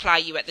trying to play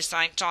you at the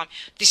same time.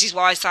 This is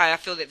why I say I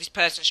feel that this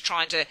person's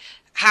trying to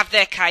have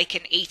their cake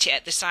and eat it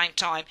at the same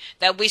time.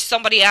 They're with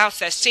somebody else,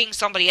 they're seeing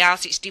somebody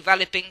else, it's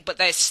developing, but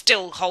they're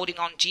still holding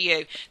on to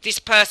you. This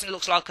person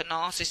looks like a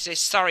narcissist,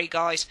 sorry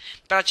guys,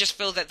 but I just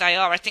feel that they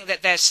are. I think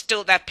that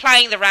they're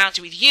playing the round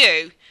with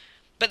you,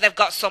 but they've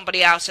got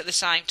somebody else at the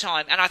same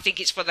time, and I think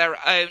it's for their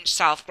own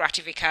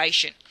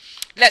self-gratification.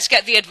 Let's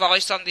get the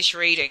advice on this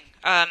reading.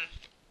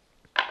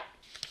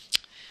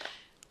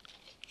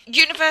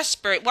 Universe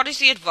Spirit, what is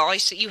the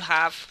advice that you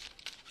have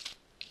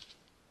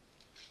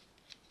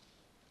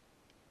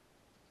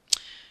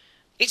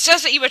It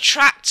says that you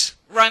attract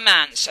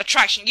romance,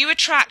 attraction. You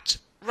attract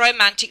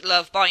romantic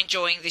love by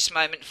enjoying this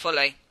moment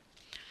fully.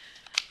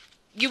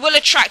 You will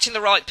attract in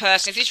the right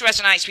person. If this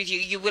resonates with you,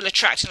 you will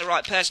attract in the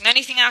right person.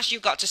 Anything else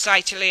you've got to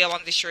say to Leo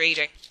on this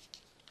reading?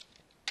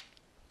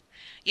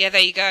 Yeah,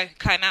 there you go.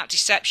 Came out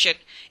deception.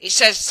 It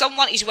says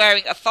someone is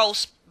wearing a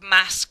false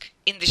mask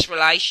in this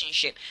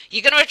relationship.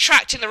 You're going to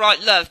attract in the right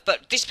love,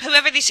 but this,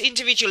 whoever this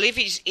individual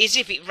is,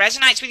 if it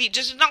resonates with you,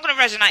 it's not going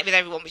to resonate with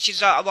everyone, which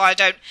is why I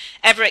don't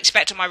ever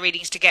expect on my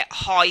readings to get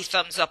high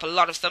thumbs up, a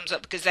lot of thumbs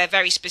up, because they're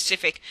very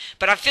specific.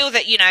 But I feel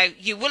that, you know,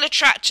 you will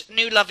attract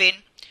new love in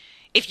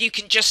if you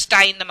can just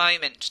stay in the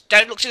moment.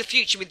 Don't look to the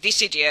future with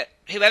this idiot.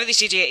 Whoever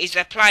this idiot is,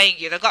 they're playing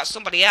you. They've got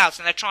somebody else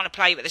and they're trying to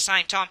play you at the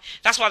same time.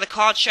 That's why the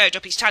card showed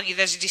up. It's telling you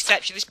there's a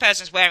deception. This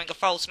person's wearing a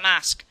false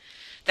mask.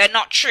 They're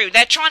not true.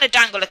 They're trying to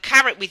dangle a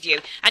carrot with you.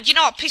 And you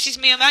know what pisses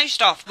me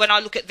most off when I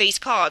look at these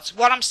cards?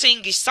 What I'm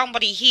seeing is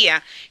somebody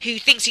here who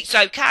thinks it's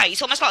okay.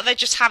 It's almost like they're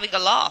just having a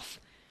laugh.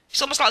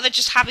 It's almost like they're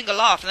just having a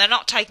laugh and they're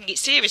not taking it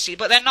seriously,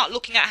 but they're not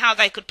looking at how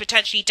they could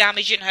potentially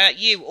damage and hurt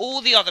you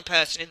or the other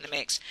person in the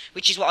mix,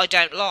 which is what I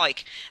don't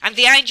like. And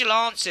the angel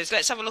answers,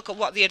 let's have a look at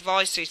what the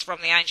advice is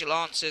from the angel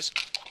answers.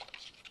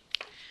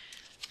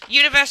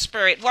 Universe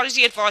Spirit, what is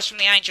the advice from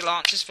the angel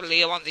answers for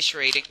Leo on this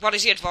reading? What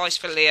is the advice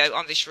for Leo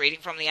on this reading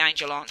from the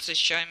angel answers?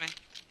 Show me.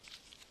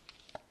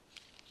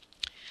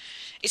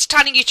 It's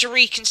telling you to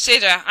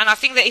reconsider, and I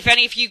think that if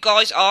any of you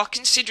guys are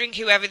considering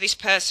whoever this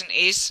person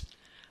is,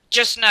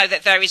 just know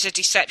that there is a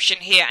deception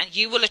here, and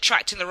you will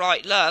attract in the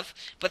right love,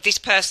 but this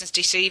person's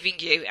deceiving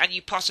you, and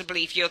you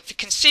possibly, if you're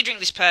considering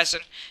this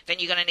person, then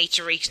you're going to need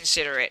to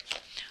reconsider it.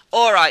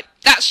 Alright,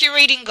 that's your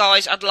reading,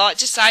 guys. I'd like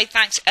to say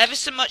thanks ever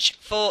so much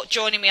for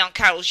joining me on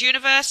Carol's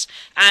Universe,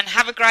 and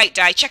have a great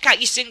day. Check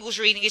out your singles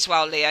reading as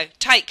well, Leo.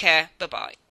 Take care. Bye-bye.